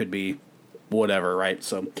shirt, could be whatever, right?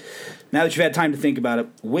 So now that you've had time to think about it,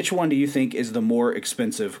 which one do you think is the more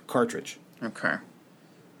expensive cartridge? Okay.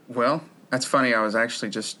 Well, that's funny. I was actually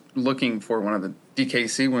just looking for one of the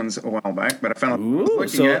DKC ones a while back, but I found what I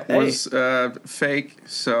was looking at was fake.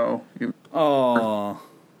 So, I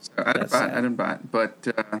didn't buy it. But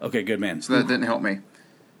okay, good man. So that didn't help me.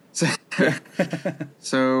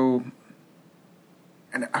 So,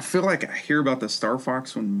 and I feel like I hear about the Star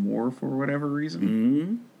Fox one more for whatever reason.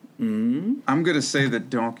 Mm-hmm. Mm-hmm. I'm going to say the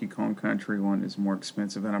Donkey Kong Country one is more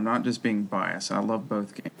expensive, and I'm not just being biased. I love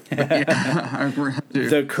both games. But yeah, I do.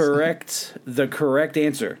 The correct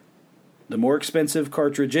answer, the more expensive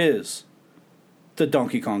cartridge is the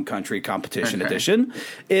Donkey Kong Country Competition Edition,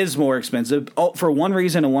 is more expensive. Oh, for one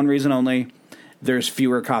reason and one reason only. There's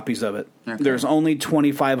fewer copies of it. Okay. There's only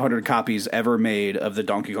 2,500 copies ever made of the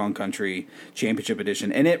Donkey Kong Country Championship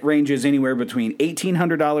Edition, and it ranges anywhere between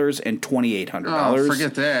 $1,800 and $2,800. Oh,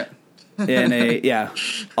 forget that. And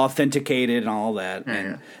authenticated and all that. Yeah,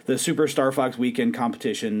 and the Super Star Fox Weekend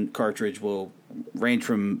Competition cartridge will range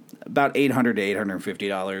from about $800 to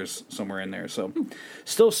 $850, somewhere in there. So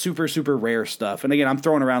still super, super rare stuff. And again, I'm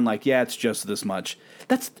throwing around like, yeah, it's just this much.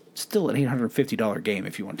 That's still an $850 game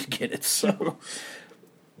if you want to get it. So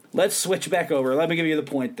let's switch back over. Let me give you the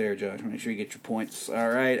point there, Josh. Make sure you get your points. All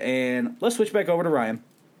right, and let's switch back over to Ryan.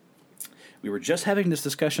 We were just having this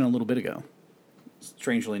discussion a little bit ago.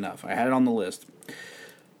 Strangely enough, I had it on the list.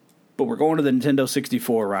 But we're going to the Nintendo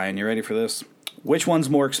 64, Ryan. You ready for this? Which one's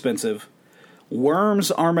more expensive?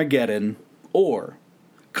 Worms Armageddon or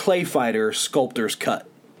Clay Fighter Sculptor's Cut?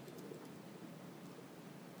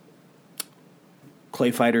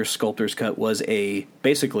 Clay Fighter Sculptor's Cut was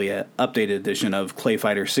basically an updated edition of Clay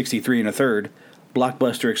Fighter 63 1/3,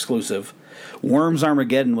 Blockbuster exclusive. Worms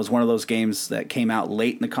Armageddon was one of those games that came out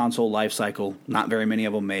late in the console life cycle. Not very many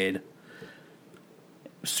of them made.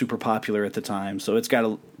 Super popular at the time, so it's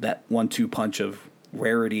got that 1-2 punch of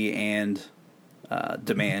rarity and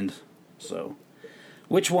demand. So,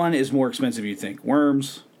 which one is more expensive, you think?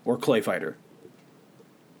 Worms or Clay Fighter?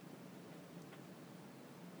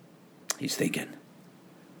 He's thinking.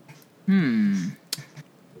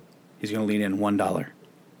 He's going to lean in $1.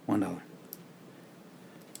 $1.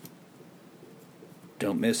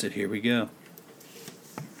 Don't miss it. Here we go.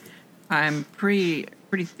 I'm think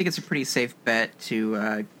it's a pretty safe bet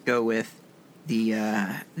to go with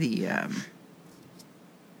that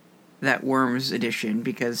Worms edition,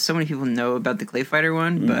 because so many people know about the Clay Fighter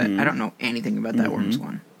one, but I don't know anything about that Worms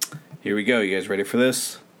one. Here we go. You guys ready for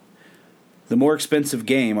this? The more expensive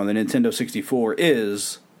game on the Nintendo 64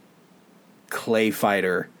 is Clay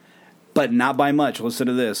Fighter, but not by much. Listen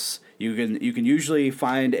to this. You can usually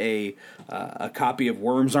find a copy of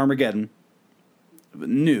Worms Armageddon,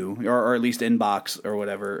 new or at least in box or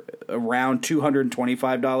whatever, around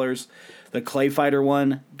 $225. The Clay Fighter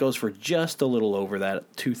one goes for just a little over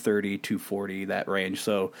that, $230, $240, that range.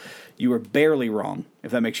 So you were barely wrong.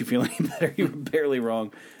 If that makes you feel any better, you were barely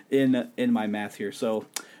wrong in my math here. So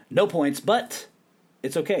no points, but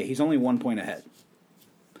it's okay. He's only 1 point ahead.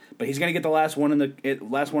 But he's going to get the last one in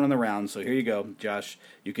the round. So here you go, Josh.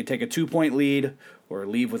 You could take a 2-point lead or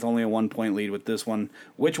leave with only a 1 point lead with this one.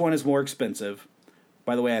 Which one is more expensive?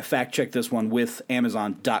 By the way, I fact-checked this one with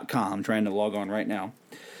Amazon.com. I'm trying to log on right now.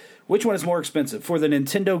 Which one is more expensive? For the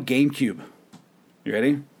Nintendo GameCube. You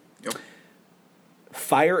ready? Yep.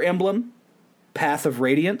 Fire Emblem, Path of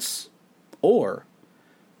Radiance, or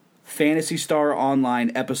Phantasy Star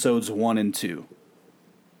Online Episodes 1 and 2.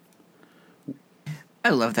 I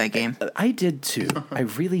love that game. I did too. I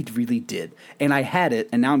really, really did. And I had it,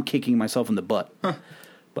 and now I'm kicking myself in the butt.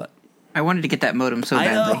 But I wanted to get that modem so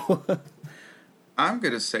badly. I know. I'm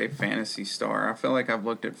going to say Phantasy Star. I feel like I've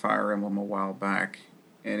looked at Fire Emblem a while back,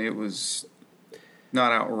 and it was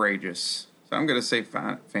not outrageous. So I'm going to say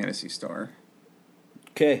Phantasy Star.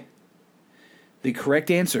 Okay. The correct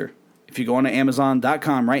answer, if you go on to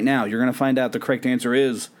Amazon.com right now, you're going to find out the correct answer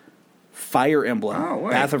is Fire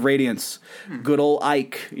Emblem, Path of Radiance. Good old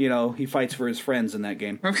Ike, he fights for his friends in that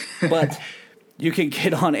game. Okay. But you can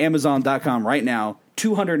get on Amazon.com right now,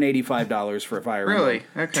 $285 for Fire Emblem. Really?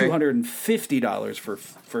 Okay. $250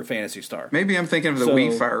 for Phantasy Star. Maybe I'm thinking of the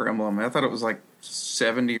Wii Fire Emblem. I thought it was like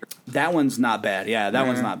 70. That one's not bad. Yeah, that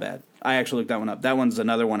one's not bad. I actually looked that one up. That one's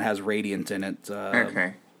another one has Radiant in it.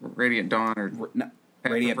 Okay. Radiant Dawn or...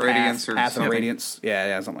 Radiant Path of Radiance.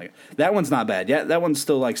 Yeah, something like that. That one's not bad. Yeah, that one's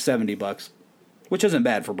still like $70, which isn't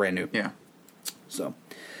bad for brand new. Yeah. So,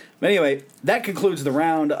 but anyway, that concludes the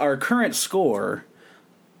round. Our current score,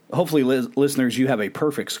 hopefully, listeners, you have a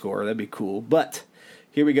perfect score. That'd be cool. But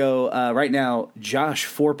here we go. Right now, Josh,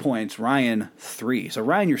 4 points. Ryan, 3. So,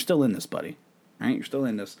 Ryan, you're still in this, buddy. All right, you're still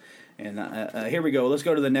in this. And here we go. Let's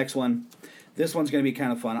go to the next one. This one's going to be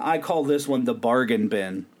kind of fun. I call this one the bargain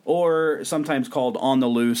bin, or sometimes called on the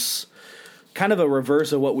loose. Kind of a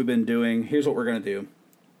reverse of what we've been doing. Here's what we're going to do.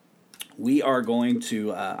 We are going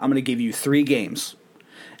to, I'm going to give you 3 games.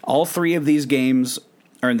 All 3 of these games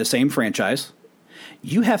are in the same franchise.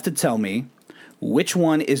 You have to tell me which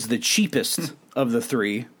one is the cheapest of the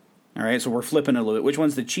 3. All right, so we're flipping a little bit. Which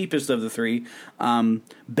one's the cheapest of the 3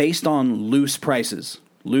 based on loose prices?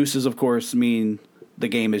 Loose is, of course, mean the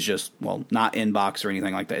game is just, not in box or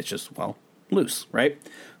anything like that. It's just, loose, right?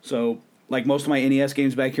 So, like most of my NES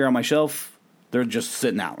games back here on my shelf, they're just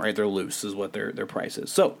sitting out, right? They're loose is what their price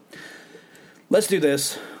is. So, let's do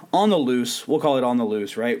this. On the loose, we'll call it on the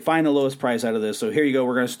loose, right? Find the lowest price out of this. So here you go.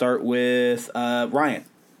 We're going to start with Ryan.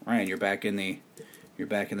 Ryan, you're back in the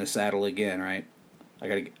saddle again, right? I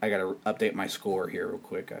gotta update my score here real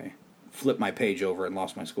quick. I flipped my page over and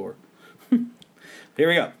lost my score. Here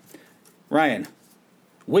we go. Ryan,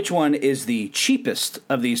 which one is the cheapest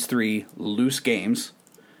of these 3 loose games?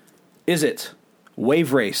 Is it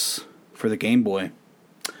Wave Race for the Game Boy,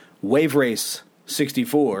 Wave Race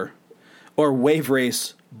 64, or Wave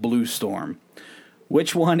Race Blue Storm?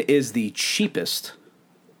 Which one is the cheapest?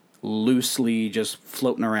 Loosely just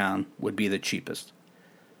floating around would be the cheapest.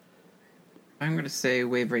 I'm going to say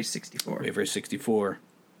Wave Race 64. Wave Race 64.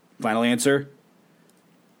 Final answer?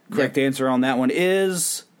 Correct answer on that one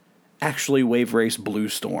is actually Wave Race Blue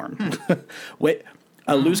Storm. Wait,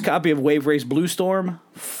 a loose copy of Wave Race Blue Storm,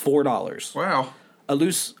 $4. Wow. A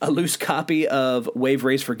loose copy of Wave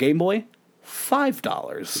Race for Game Boy,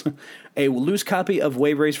 $5. A loose copy of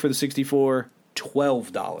Wave Race for the 64,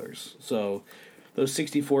 $12. So those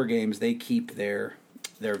 64 games, they keep their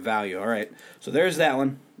value. All right. So there's that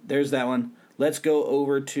one. Let's go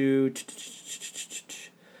over to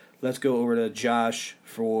Josh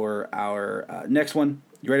for our next one.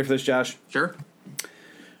 You ready for this, Josh? Sure.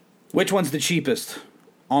 Which one's the cheapest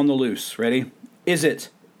on the loose? Ready? Is it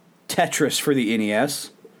Tetris for the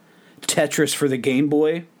NES, Tetris for the Game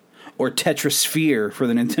Boy, or Tetrisphere for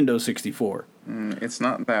the Nintendo 64? It's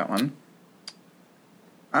not that one.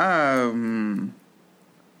 I'm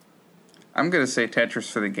going to say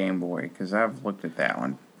Tetris for the Game Boy, because I've looked at that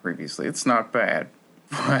one previously. It's not bad,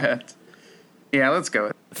 but yeah, let's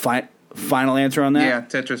go. Final answer on that? Yeah,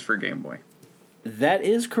 Tetris for Game Boy. That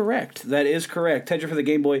is correct. Tetris for the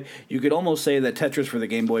Game Boy. You could almost say that Tetris for the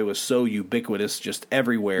Game Boy was so ubiquitous, just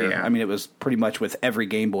everywhere. Yeah. I mean, it was pretty much with every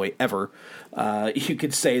Game Boy ever. You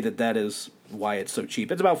could say that is why it's so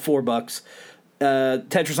cheap. It's about $4.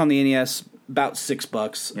 Tetris on the NES, about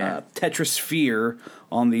 $6. Yeah. Tetris Sphere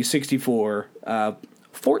on the 64,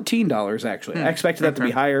 $14 actually. I expected that to be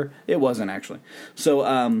higher. It wasn't actually.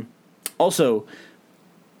 So, also.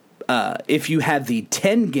 If you had the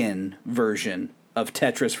Tengen version of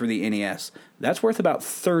Tetris for the NES, that's worth about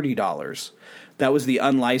 $30. That was the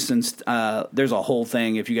unlicensed. There's a whole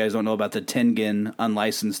thing, if you guys don't know about the Tengen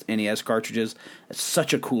unlicensed NES cartridges. It's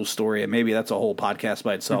such a cool story, and maybe that's a whole podcast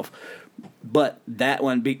by itself. But that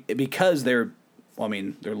one, because they're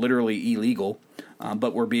literally illegal,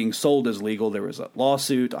 but were being sold as legal, there was a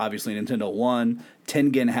lawsuit. Obviously, Nintendo won.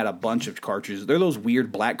 Tengen had a bunch of cartridges. They're those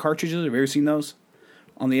weird black cartridges. Have you ever seen those?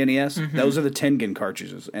 On the NES, those are the Tengen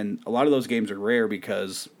cartridges, and a lot of those games are rare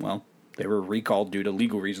because, well, they were recalled due to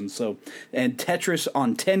legal reasons. So, and Tetris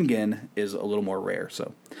on Tengen is a little more rare.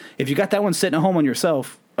 So, if you got that one sitting at home on your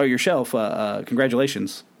shelf,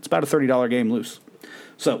 congratulations! It's about a $30 game loose.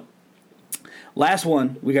 So, last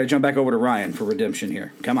one, we got to jump back over to Ryan for redemption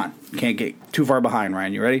here. Come on, can't get too far behind,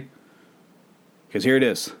 Ryan. You ready? Because here it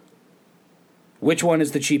is. Which one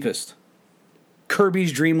is the cheapest?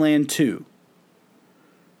 Kirby's Dream Land 2.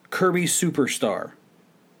 Kirby Superstar,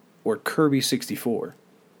 or Kirby 64?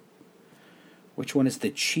 Which one is the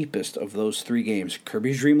cheapest of those three games?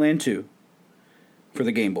 Kirby's Dream Land 2 for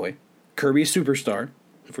the Game Boy, Kirby Superstar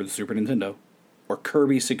for the Super Nintendo, or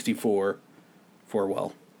Kirby 64 for,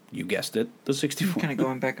 well, you guessed it, the 64. I'm kind of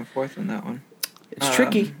going back and forth on that one. It's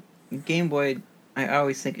tricky. Game Boy, I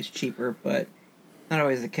always think is cheaper, but not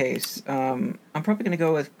always the case. I'm probably going to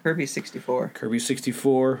go with Kirby 64. Kirby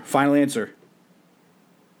 64. Final answer.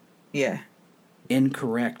 Yeah.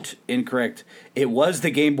 Incorrect. It was the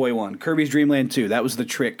Game Boy one, Kirby's Dream Land 2. That was the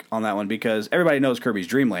trick on that one because everybody knows Kirby's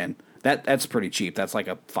Dream Land. That's pretty cheap. That's like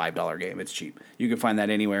a $5 game. It's cheap. You can find that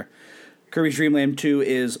anywhere. Kirby's Dream Land 2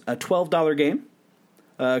 is a $12 game.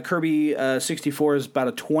 Kirby 64 is about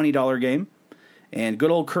a $20 game. And good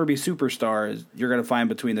old Kirby Superstar, you're going to find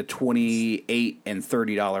between the $28 and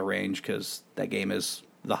 $30 range because that game is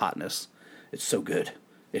the hotness. It's so good.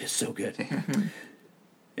 It is so good.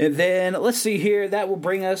 And then, let's see here. That will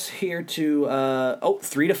bring us here to,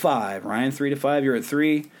 3 to 5. Ryan, 3 to 5. You're at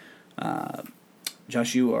 3.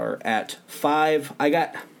 Josh, you are at 5.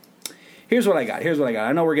 Here's what I got.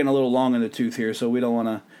 I know we're getting a little long in the tooth here, so we don't want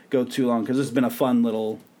to go too long because this has been a fun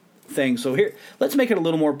little thing. So here, let's make it a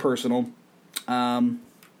little more personal.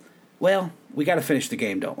 Well, we got to finish the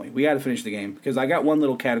game, don't we? We got to finish the game because I got one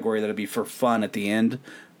little category that'll be for fun at the end.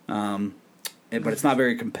 But it's not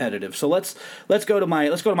very competitive. So let's go to my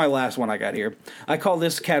last one I got here. I call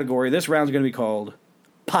this category. This round's going to be called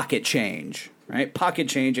Pocket Change, right? Pocket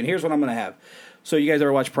Change, and here's what I'm going to have. So you guys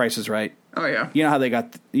ever watch Price is Right? Oh yeah. You know how they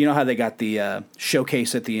got the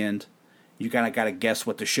showcase at the end. You kind of got to guess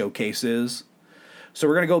what the showcase is. So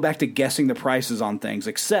we're going to go back to guessing the prices on things,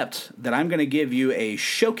 except that I'm going to give you a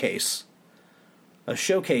showcase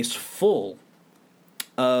full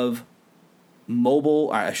of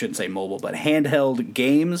I shouldn't say mobile, but handheld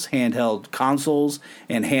games, handheld consoles,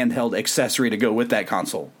 and handheld accessory to go with that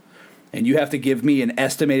console. And you have to give me an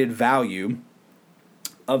estimated value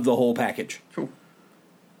of the whole package. Cool.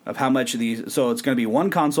 Of how much of these. So it's going to be one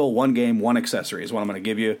console, one game, one accessory is what I'm going to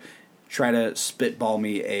give you. Try to spitball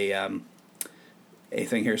me a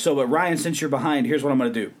thing here. So, but Ryan, since you're behind, here's what I'm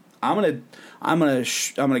going to do. I'm going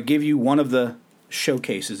to give you one of the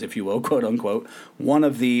showcases, if you will, quote unquote, one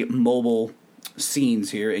of the mobile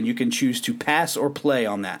scenes here, and you can choose to pass or play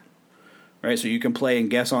on that. Right? So you can play and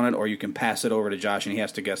guess on it, or you can pass it over to Josh and he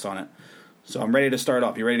has to guess on it. So I'm ready to start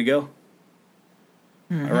off. You ready to go?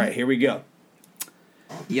 Mm-hmm. All right, here we go.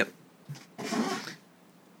 Yep.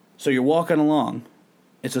 So you're walking along.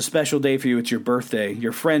 It's a special day for you. It's your birthday.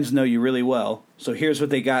 Your friends know you really well. So here's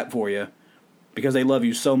what they got for you. Because they love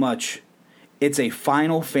you so much. It's a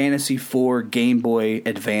Final Fantasy IV Game Boy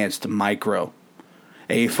Advanced Micro.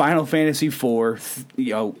 A Final Fantasy IV,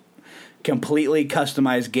 completely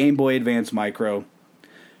customized Game Boy Advance Micro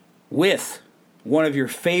with one of your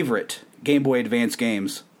favorite Game Boy Advance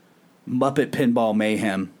games, Muppet Pinball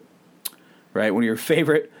Mayhem. Right? One of your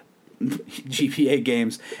favorite GBA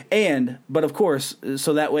games. But of course,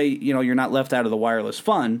 so that way, you're not left out of the wireless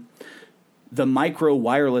fun, the micro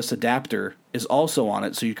wireless adapter is also on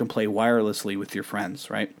it, so you can play wirelessly with your friends,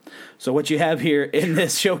 right? So what you have here in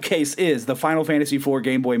this showcase is the Final Fantasy IV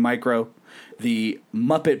Game Boy Micro, the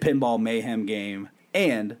Muppet Pinball Mayhem game,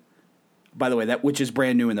 and, by the way, that which is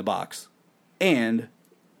brand new in the box, and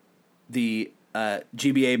the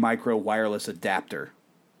GBA Micro wireless adapter.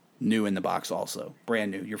 New in the box also.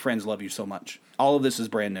 Brand new. Your friends love you so much. All of this is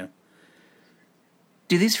brand new.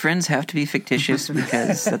 Do these friends have to be fictitious?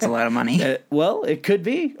 Because that's a lot of money. Well, it could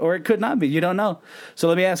be, or it could not be. You don't know. So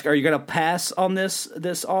let me ask: are you going to pass on this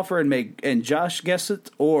offer and Josh guess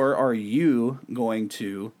it, or are you going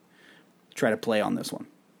to try to play on this one?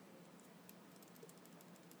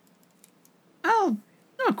 I'll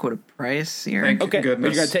quote a price here. Thank okay,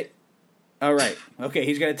 goodness. You're going to take. All right. Okay,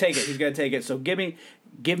 he's going to take it. He's going to take it. So give me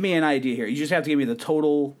an idea here. You just have to give me the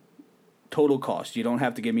total cost. You don't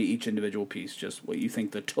have to give me each individual piece, just what you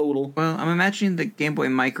think the total. Well, I'm imagining the Game Boy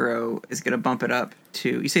Micro is going to bump it up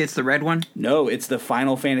to, you say it's the red one? No, it's the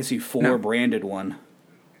Final Fantasy IV branded one.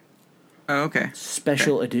 Oh, okay.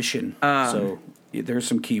 Special edition. So there's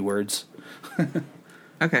some keywords.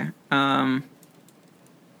 Okay.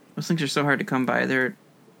 Those things are so hard to come by. They're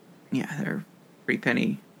pretty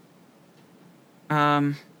penny.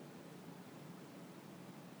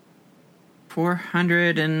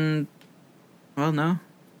 400 and... Well, no.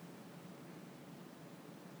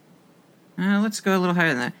 Let's go a little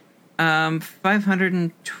higher than that.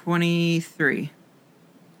 523.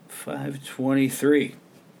 523.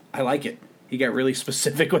 I like it. He got really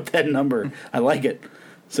specific with that number. I like it.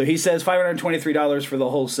 So he says $523 for the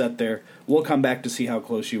whole set there. We'll come back to see how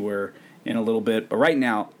close you were in a little bit. But right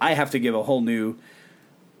now, I have to give a whole new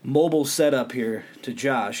mobile setup here to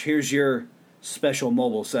Josh. Here's your special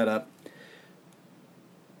mobile setup.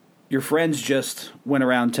 Your friends just went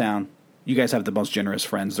around town. You guys have the most generous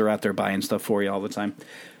friends. They're out there buying stuff for you all the time.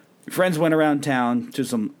 Your friends went around town to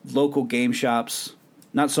some local game shops.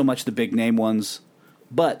 Not so much the big name ones,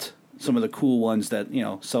 but some of the cool ones that,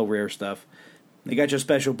 sell rare stuff. They got you a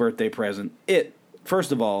special birthday present.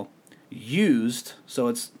 First of all, used, so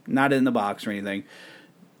it's not in the box or anything,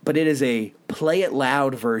 but it is a Play It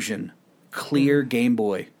Loud version, clear Game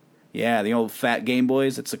Boy. Yeah, the old fat Game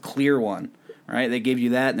Boys, it's a clear one. All right, they give you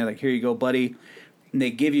that, and they're like, "Here you go, buddy." And they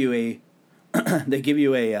give you a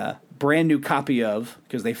brand new copy of,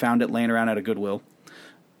 because they found it laying around at a Goodwill,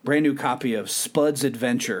 brand new copy of Spud's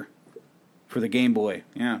Adventure for the Game Boy.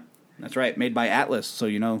 Yeah, that's right, made by Atlas, so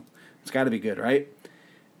it's got to be good, right?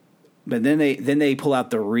 But then they pull out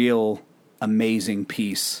the real amazing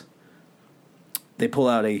piece. They pull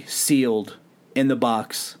out a sealed, in the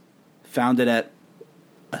box, found it at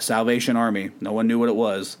a Salvation Army. No one knew what it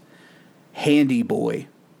was. Handy Boy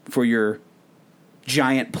for your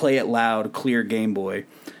giant Play It Loud clear Game Boy.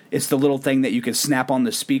 It's the little thing that you can snap on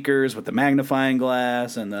the speakers with the magnifying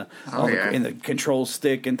glass and the control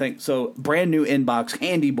stick and things. So brand new inbox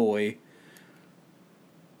Handy Boy,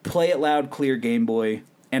 Play It Loud clear Game Boy,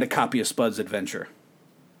 and a copy of Spud's Adventure.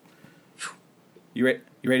 You ready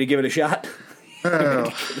to give it a shot? Oh,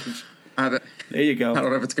 there you go. I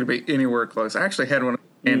don't know if it's going to be anywhere close. I actually had one of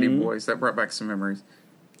the Handy Boys. That brought back some memories.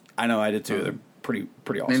 I know, I did too. They're pretty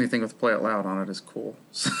awesome. Anything with Play It Loud on it is cool.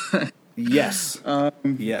 Yes.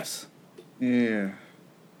 Yes. Yeah.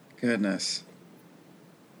 Goodness.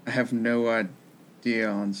 I have no idea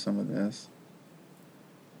on some of this.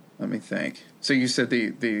 Let me think. So you said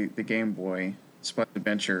the Game Boy, Spud's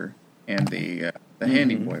Adventure, and the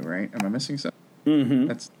Handy Boy, right? Am I missing something? Mm-hmm.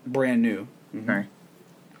 That's brand new. Mm-hmm. Okay.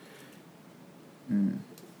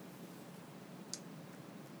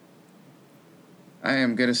 I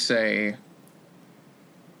am going to say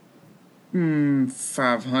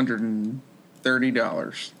 $530.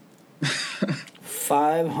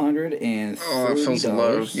 $530. Oh, that feels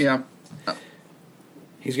low. Yeah.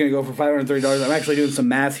 He's going to go for $530. I'm actually doing some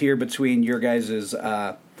math here between your guys'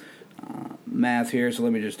 math here, so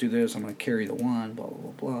let me just do this. I'm going to carry the one, blah, blah,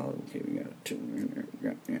 blah, blah. Okay, we got a 2 in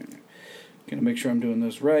there. Going to make sure I'm doing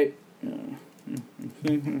this right. You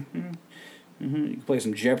can play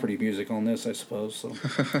some Jeopardy music on this, I suppose. So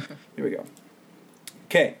here we go.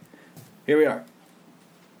 Okay, here we are.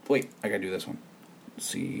 Wait, I got to do this one. Let's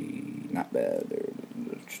see, not bad.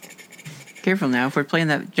 Careful now. If we're playing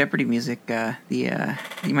that Jeopardy music, you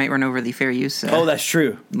might run over the fair use. Oh, that's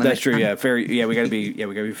true. Limit. That's true. Yeah, fair. Yeah, we got to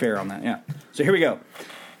be fair on that. Yeah. So here we go.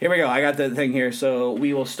 I got the thing here. So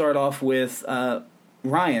we will start off with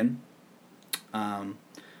Ryan.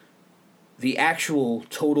 The actual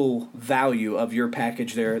total value of your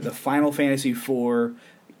package there: the Final Fantasy IV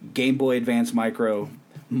Game Boy Advance Micro,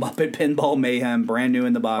 Muppet Pinball Mayhem, brand new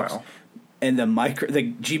in the box, and the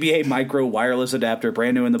GBA Micro wireless adapter,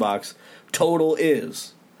 brand new in the box. Total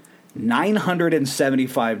is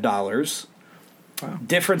 $975. Wow.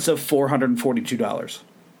 Difference of $442.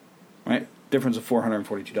 Right? Difference of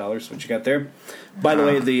 $442. What you got there? By the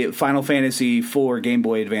way, the Final Fantasy IV Game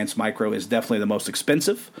Boy Advance Micro is definitely the most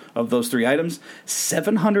expensive of those 3 items.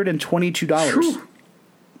 $722. Whew.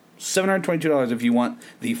 $722 if you want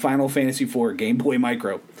the Final Fantasy IV Game Boy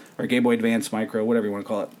Micro or Game Boy Advance Micro, whatever you want to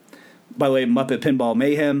call it. By the way, Muppet Pinball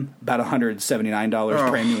Mayhem, about $179,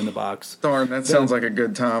 brand new in the box. Darn, that sounds like a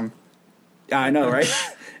good time. I know, right?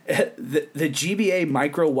 the GBA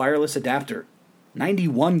Micro Wireless Adapter,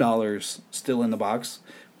 $91 still in the box,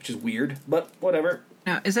 which is weird, but whatever.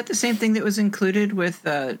 Now, is that the same thing that was included with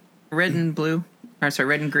red and blue? Or sorry,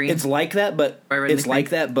 red and green? It's like that, but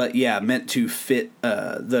meant to fit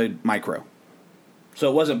the Micro. So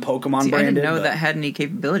it wasn't Pokemon branded. I didn't know that had any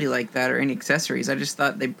capability like that or any accessories. I just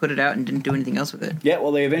thought they put it out and didn't do anything else with it. Yeah,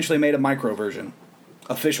 well, they eventually made a Micro version,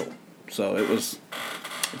 official. So it's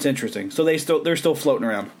interesting. So they're still floating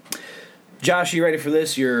around. Josh, you ready for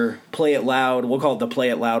this? Your Play It Loud. We'll call it the Play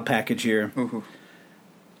It Loud package here. Ooh.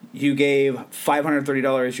 You gave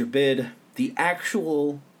 $530 your bid. The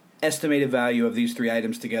actual estimated value of these 3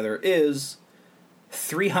 items together is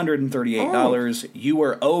 $338. You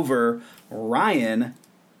were over. Ryan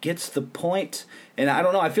gets the point. And I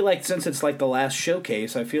don't know. I feel like since it's like the last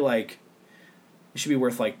showcase, I feel like it should be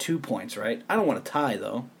worth like 2 points, right? I don't want to tie,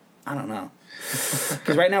 though. I don't know.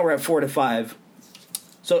 Because right now we're at 4-5.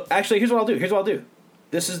 So actually, here's what I'll do.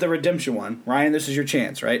 This is the redemption one. Ryan, this is your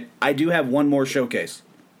chance, right? I do have one more showcase.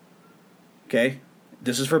 Okay?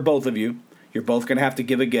 This is for both of you. You're both going to have to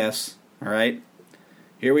give a guess. All right?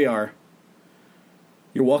 Here we are.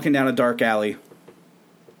 You're walking down a dark alley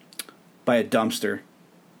by a dumpster,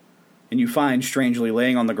 and you find, strangely,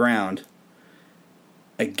 laying on the ground,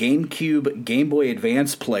 a GameCube Game Boy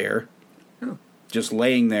Advance player, just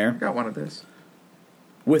laying there. I got one of those.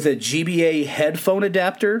 With a GBA headphone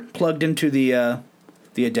adapter plugged into the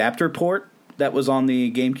adapter port that was on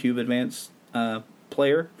the GameCube Advance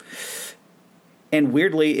player. And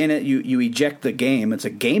weirdly, in it, you eject the game. It's a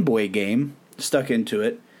Game Boy game stuck into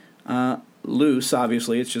it. Loose,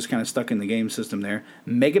 obviously. It's just kind of stuck in the game system there.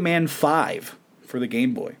 Mega Man 5 for the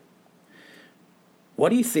Game Boy. What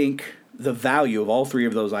do you think the value of all 3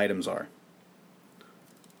 of those items are?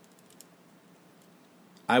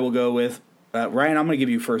 I will go with Ryan. I'm going to give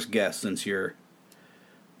you first guess since you're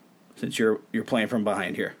playing from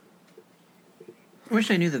behind here. I wish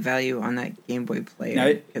I knew the value on that Game Boy player. Now,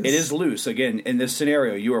 it is loose. Again, in this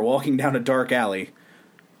scenario, you are walking down a dark alley.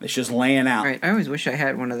 It's just laying out. Right. I always wish I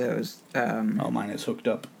had one of those. Mine is hooked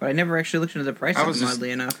up. But I never actually looked into the price of them,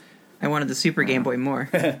 oddly enough. I wanted the Super Game Boy more.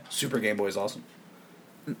 Super Game Boy is awesome.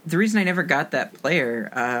 The reason I never got that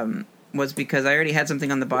player was because I already had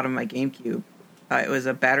something on the bottom of my GameCube. It was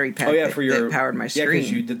a battery pack that powered my screen. Yeah,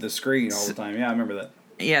 because you did the screen all the time. Yeah, I remember that.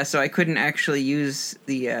 Yeah, so I couldn't actually use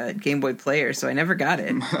the Game Boy player, so I never got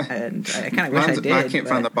it. And I kind of wish I did. I can't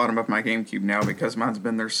find the bottom of my GameCube now because mine's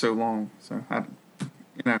been there so long. So,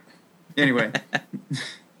 anyway.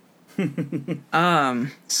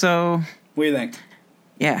 So... What do you think?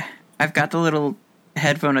 Yeah, I've got the little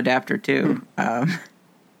headphone adapter, too. Oh,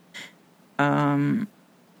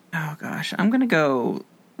 gosh. I'm going to go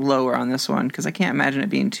lower on this one because I can't imagine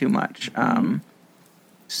it being too much.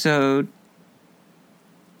 So...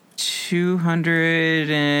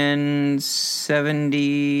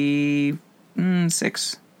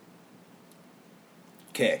 $276.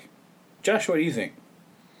 Okay. Josh, what do you think?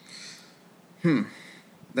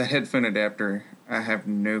 The headphone adapter, I have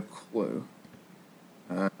no clue.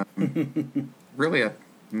 Really,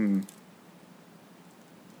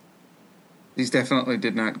 these definitely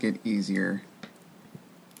did not get easier.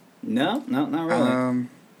 No, not really.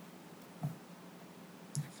 I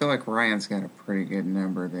feel like Ryan's got a pretty good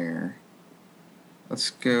number there. Let's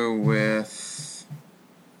go with...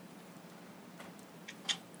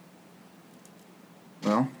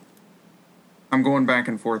 Well, I'm going back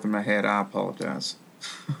and forth in my head. I apologize.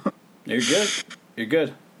 You're good. You're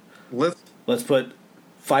good. Let's put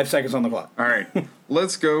 5 seconds on the clock. All right.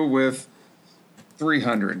 Let's go with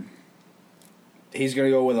 300. He's going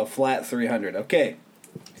to go with a flat 300. Okay.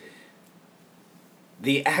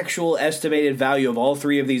 The actual estimated value of all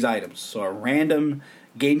 3 of these items. So a random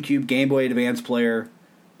GameCube Game Boy Advance player,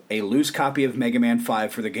 a loose copy of Mega Man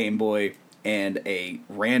 5 for the Game Boy, and a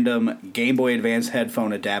random Game Boy Advance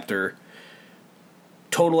headphone adapter.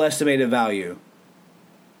 Total estimated value,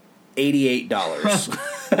 $88.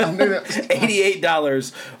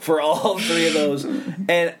 $88 for all 3 of those.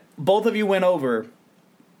 And both of you went over.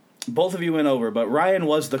 But Ryan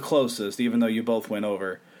was the closest, even though you both went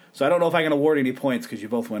over. So I don't know if I can award any points because you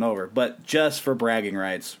both went over. But just for bragging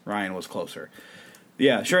rights, Ryan was closer.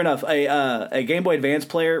 Yeah, sure enough. A Game Boy Advance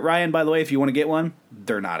player, Ryan, by the way, if you want to get one,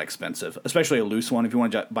 they're not expensive. Especially a loose one. If you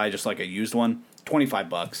want to buy just like a used one, $25.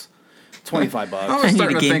 $25. I was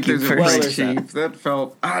starting to think those were pretty cheap. That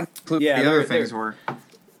felt odd. The other things were.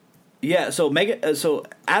 Yeah, so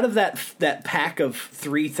out of that pack of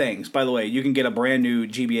 3 things, by the way, you can get a brand new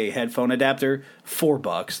GBA headphone adapter,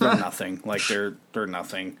 $4. They're nothing. Like they're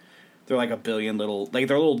nothing. They're like a billion little, like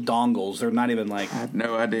they're little dongles. They're not even like I had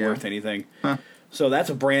no idea worth anything. So that's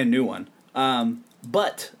a brand new one.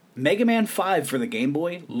 But Mega Man 5 for the Game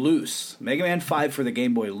Boy loose. Mega Man 5 for the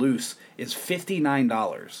Game Boy loose is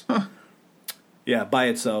 $59. Yeah, by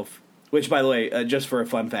itself. Which, by the way, just for a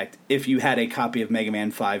fun fact, if you had a copy of Mega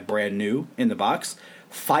Man 5 brand new in the box,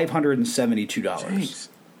 $572. Jeez.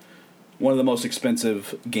 One of the most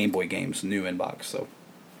expensive Game Boy games, new in box. So,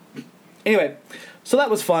 anyway, so that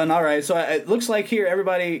was fun. All right, so it looks like here,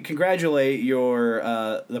 everybody, congratulate your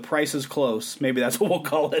The Price is Close. Maybe that's what we'll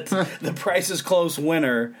call it. The Price is Close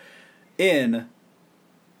winner in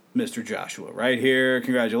Mr. Joshua. Right here,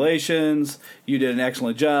 congratulations. You did an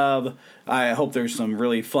excellent job. I hope there's some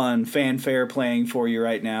really fun fanfare playing for you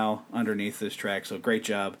right now underneath this track, so great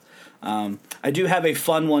job. I do have a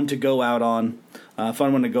fun one to go out on.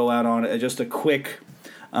 Just a quick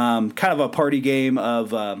kind of a party game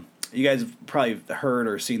of... you guys have probably heard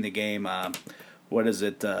or seen the game, what is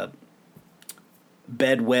it,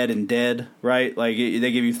 Bed, Wed, and Dead, right? Like,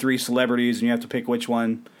 they give you 3 celebrities, and you have to pick which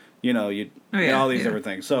one, all these different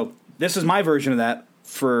things. So, this is my version of that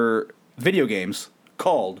for video games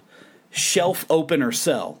called Shelf Open or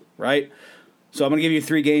Sell, right? So I'm going to give you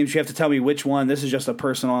 3 games. You have to tell me which one. This is just a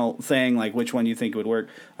personal thing, like which one you think would work.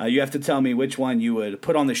 You have to tell me which one you would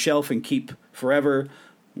put on the shelf and keep forever,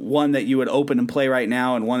 one that you would open and play right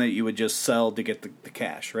now, and one that you would just sell to get the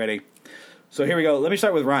cash. Ready? So here we go. Let me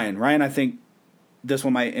start with Ryan. Ryan, I think this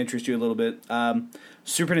one might interest you a little bit.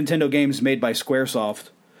 Super Nintendo games made by Squaresoft.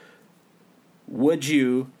 Would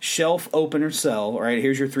you shelf, open, or sell? All right,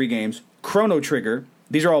 here's your 3 games. Chrono Trigger.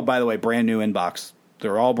 These are all, by the way, brand new in box.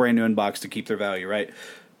 They're all brand new in box to keep their value, right?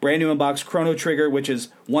 Brand new in box, Chrono Trigger, which is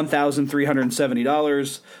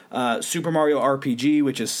 $1,370. Super Mario RPG,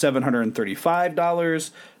 which is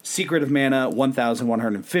 $735. Secret of Mana,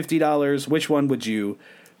 $1,150. Which one would you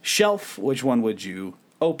shelf? Which one would you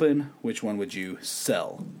open? Which one would you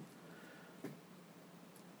sell?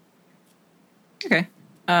 Okay.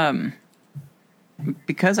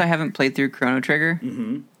 Because I haven't played through Chrono Trigger,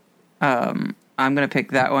 I'm going to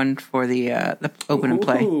pick that one for the open and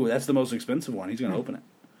play. Ooh, that's the most expensive one. He's going to open it.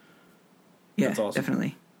 Yeah, that's awesome.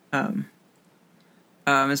 Definitely.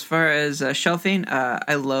 As far as shelving,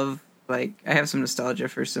 I love, I have some nostalgia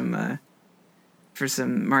for some Mario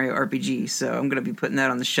RPG, so I'm going to be putting that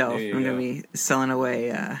on the shelf. I'm going to be selling away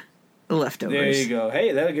the leftovers. There you go.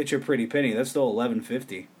 Hey, that'll get you a pretty penny. That's still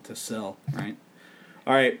 $11.50 to sell, right?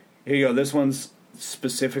 All right, here you go. This one's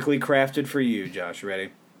specifically crafted for you, Josh. Ready?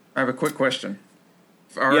 I have a quick question.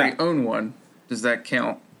 If I already own one, does that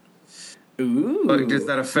count? Ooh. Like, does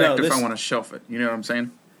that affect if I want to shelf it? You know what I'm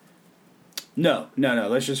saying? No.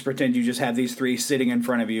 Let's just pretend you just have these 3 sitting in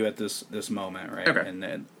front of you at this moment, right? Okay. And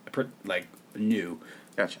then, new.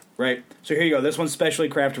 Gotcha. Right? So here you go. This one's specially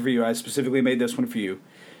crafted for you. I specifically made this one for you.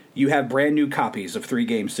 You have brand new copies of 3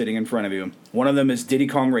 games sitting in front of you. One of them is Diddy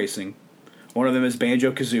Kong Racing. One of them is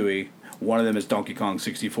Banjo-Kazooie. One of them is Donkey Kong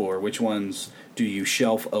 64. Which ones do you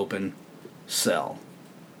shelf, open, sell?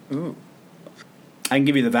 Ooh. I can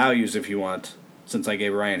give you the values if you want, since I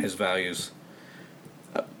gave Ryan his values.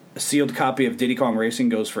 A sealed copy of Diddy Kong Racing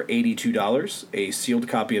goes for $82. A sealed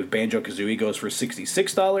copy of Banjo-Kazooie goes for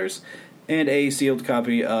 $66. And a sealed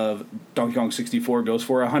copy of Donkey Kong 64 goes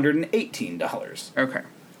for $118. Okay.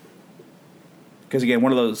 Because again,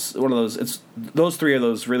 one of those, it's those 3 are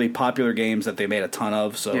those really popular games that they made a ton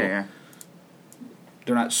of, so they're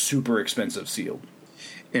not super expensive sealed.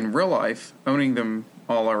 In real life, owning them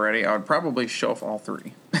all already, I would probably shelf all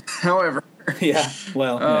 3. However,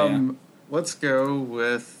 let's go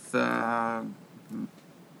with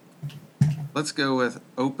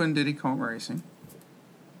open Diddy Kong Racing.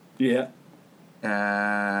 Yeah.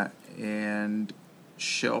 And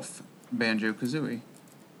shelf Banjo-Kazooie.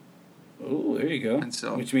 Oh, there you go. And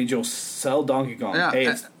so, which means you'll sell Donkey Kong. Yeah, hey,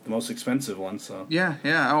 it's the most expensive one, so. Yeah.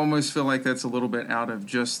 I almost feel like that's a little bit out of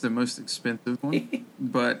just the most expensive one.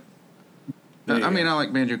 But, I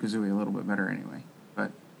like Banjo-Kazooie a little bit better anyway.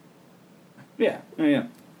 But. Yeah.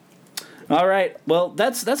 All right. Well,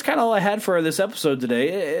 that's kind of all I had for this episode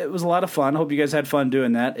today. It was a lot of fun. Hope you guys had fun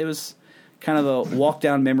doing that. It was kind of a walk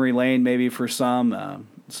down memory lane maybe for some.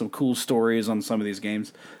 some cool stories on some of these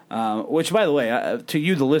games. Which, by the way, to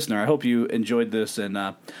you, the listener, I hope you enjoyed this, and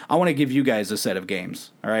I want to give you guys a set of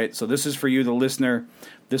games. All right, so this is for you, the listener.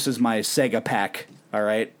 This is my Sega pack. All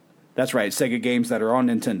right, that's right, Sega games that are on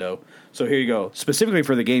Nintendo. So here you go, specifically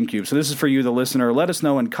for the GameCube. So this is for you, the listener. Let us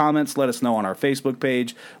know in comments. Let us know on our Facebook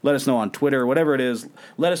page. Let us know on Twitter, whatever it is.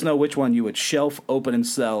 Let us know which one you would shelf, open, and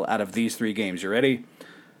sell out of these 3 games. You ready?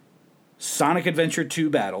 Sonic Adventure 2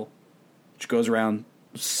 Battle, which goes around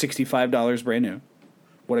 $65 brand new.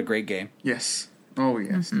 What a great game. Yes. Oh,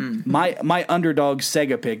 yes. Mm-hmm. My underdog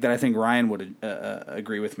Sega pick that I think Ryan would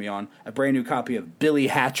agree with me on, a brand new copy of Billy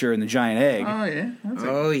Hatcher and the Giant Egg.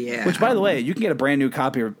 Oh, yeah. Yeah. Which, by the way, you can get a brand new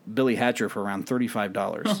copy of Billy Hatcher for around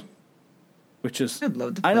 $35. Huh. Which is, I'd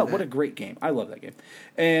love to play I know, that. What a great game. I love that game.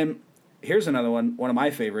 And here's another one of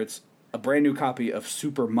my favorites, a brand new copy of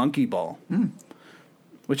Super Monkey Ball.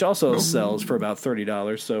 Which also sells for about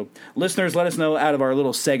 $30. So, listeners, let us know out of our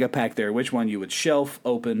little Sega pack there which one you would shelf,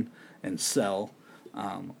 open, and sell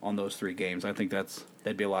on those 3 games. I think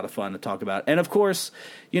that'd be a lot of fun to talk about. And, of course,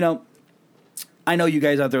 I know you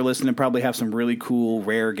guys out there listening probably have some really cool,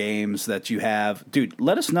 rare games that you have. Dude,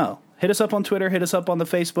 let us know. Hit us up on Twitter. Hit us up on the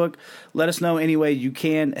Facebook. Let us know any way you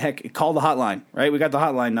can. Heck, call the hotline, right? We got the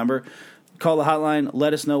hotline number. Call the hotline.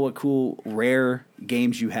 Let us know what cool, rare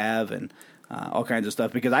games you have and all kinds of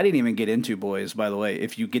stuff, because I didn't even get into, boys, by the way,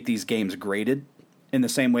 if you get these games graded in the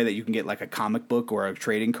same way that you can get like a comic book or a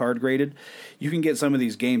trading card graded, you can get some of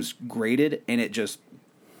these games graded, and it just,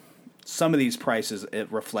 some of these prices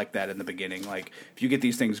reflect that in the beginning. Like, if you get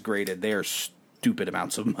these things graded, they are stupid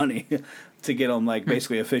amounts of money to get them, like,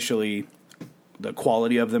 basically officially the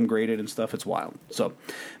quality of them graded and stuff. It's wild. So,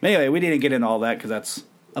 anyway, we didn't get into all that because that's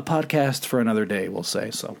a podcast for another day, we'll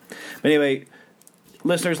say. So, but anyway,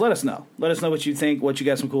 listeners, let us know. Let us know what you think, what you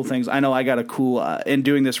got some cool things. I know I got a cool, in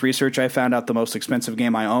doing this research, I found out the most expensive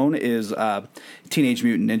game I own is Teenage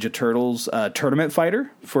Mutant Ninja Turtles Tournament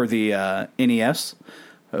Fighter for the NES.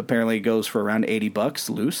 Apparently it goes for around $80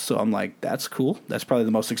 loose, so I'm like, that's cool. That's probably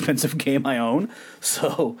the most expensive game I own.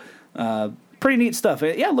 So, pretty neat stuff.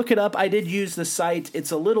 Yeah, look it up. I did use the site. It's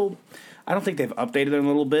a little, I don't think they've updated it a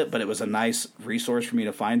little bit, but it was a nice resource for me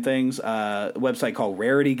to find things. A website called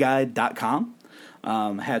rarityguide.com.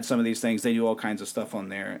 Had some of these things. They do all kinds of stuff on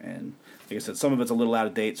there, and like I said, some of it's a little out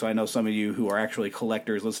of date, so I know some of you who are actually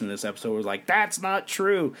collectors listening to this episode was like, that's not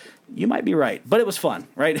true. You might be right, but it was fun,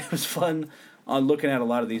 right? It was fun on looking at a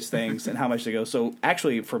lot of these things and how much they go. So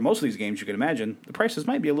actually, for most of these games, you can imagine, the prices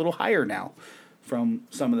might be a little higher now from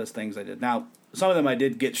some of those things I did. Now, some of them I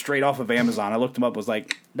did get straight off of Amazon. I looked them up, was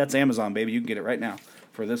like, that's Amazon, baby. You can get it right now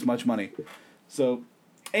for this much money. So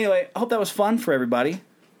anyway, I hope that was fun for everybody.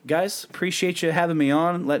 Guys, appreciate you having me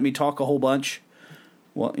on. Let me talk a whole bunch.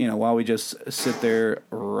 Well, while we just sit there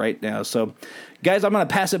right now. So, guys, I'm going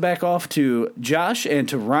to pass it back off to Josh and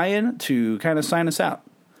to Ryan to kind of sign us out.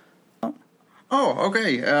 Oh,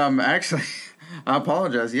 okay. Actually, I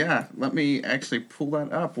apologize. Yeah, let me actually pull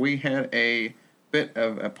that up. We had a bit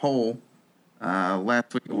of a poll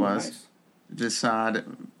last week. It was nice. To decide,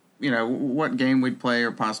 what game we'd play,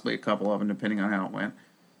 or possibly a couple of them, depending on how it went.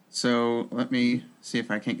 So let me see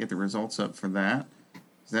if I can't get the results up for that.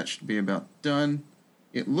 That should be about done.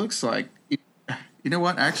 It looks like, you know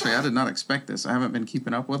what? Actually, I did not expect this. I haven't been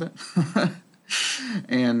keeping up with it.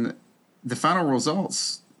 And the final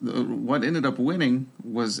results, what ended up winning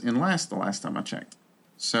was in last the last time I checked.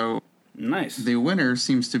 So nice. The winner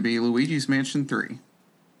seems to be Luigi's Mansion 3.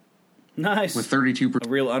 Nice. With 32%. A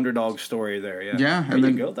real underdog story there, yeah. Yeah. There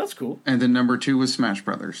you go. That's cool. And then number 2 was Smash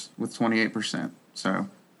Brothers with 28%. So,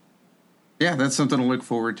 yeah, that's something to look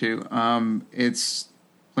forward to. It's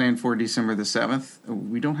planned for December the 7th.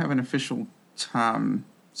 We don't have an official time,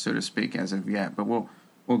 so to speak, as of yet, but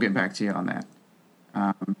we'll get back to you on that.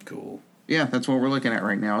 Cool. Yeah, that's what we're looking at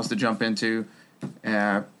right now, is to jump into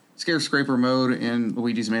Scare Scraper mode in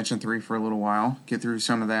Luigi's Mansion 3 for a little while, get through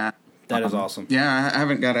some of that. That is awesome. Yeah, I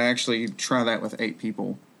haven't got to actually try that with 8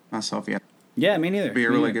 people myself yet. Yeah, me neither. It'd be a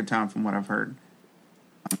really good time from what I've heard.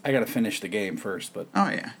 I got to finish the game first, but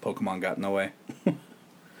Pokemon got in the way.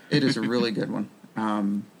 It is a really good one.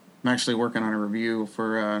 I'm actually working on a review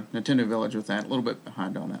for Nintendo Village with that. A little bit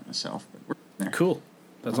behind on that myself, but we're there. Cool.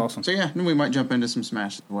 That's awesome. So yeah, we might jump into some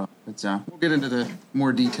Smash as well. But we'll get into the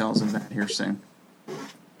more details of that here soon.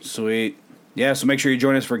 Sweet. Yeah, so make sure you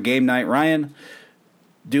join us for game night. Ryan,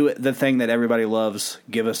 do the thing that everybody loves.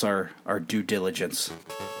 Give us our due diligence.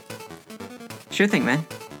 Sure thing, man.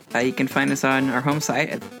 You can find us on our home site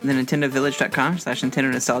at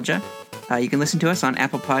thenintendovillage.com/Nintendo Nostalgia. You can listen to us on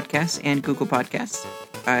Apple Podcasts and Google Podcasts.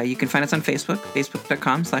 You can find us on Facebook,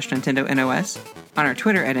 facebook.com/Nintendo NOS. On our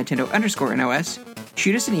Twitter at Nintendo_NOS.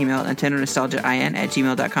 shoot us an email at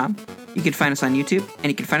nintendonostalgiain@gmail.com. You can find us on YouTube, and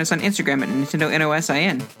you can find us on Instagram at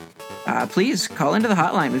NintendoNOSIN. Please call into the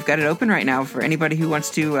hotline. We've got it open right now for anybody who wants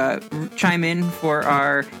to chime in for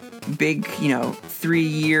our big,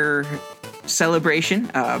 3-year celebration.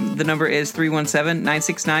 The number is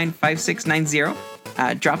 317-969-5690.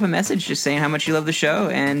 Drop a message just saying how much you love the show,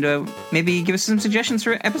 and maybe give us some suggestions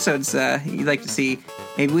for episodes you'd like to see.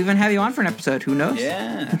 Maybe we even have you on for an episode. Who knows?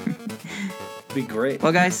 Yeah. Be great.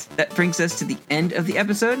 Well, guys, that brings us to the end of the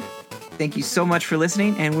episode. Thank you so much for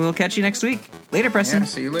listening, and we will catch you next week. Later, Preston. Yeah,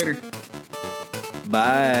 see you later.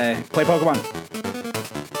 Bye. Play Pokemon.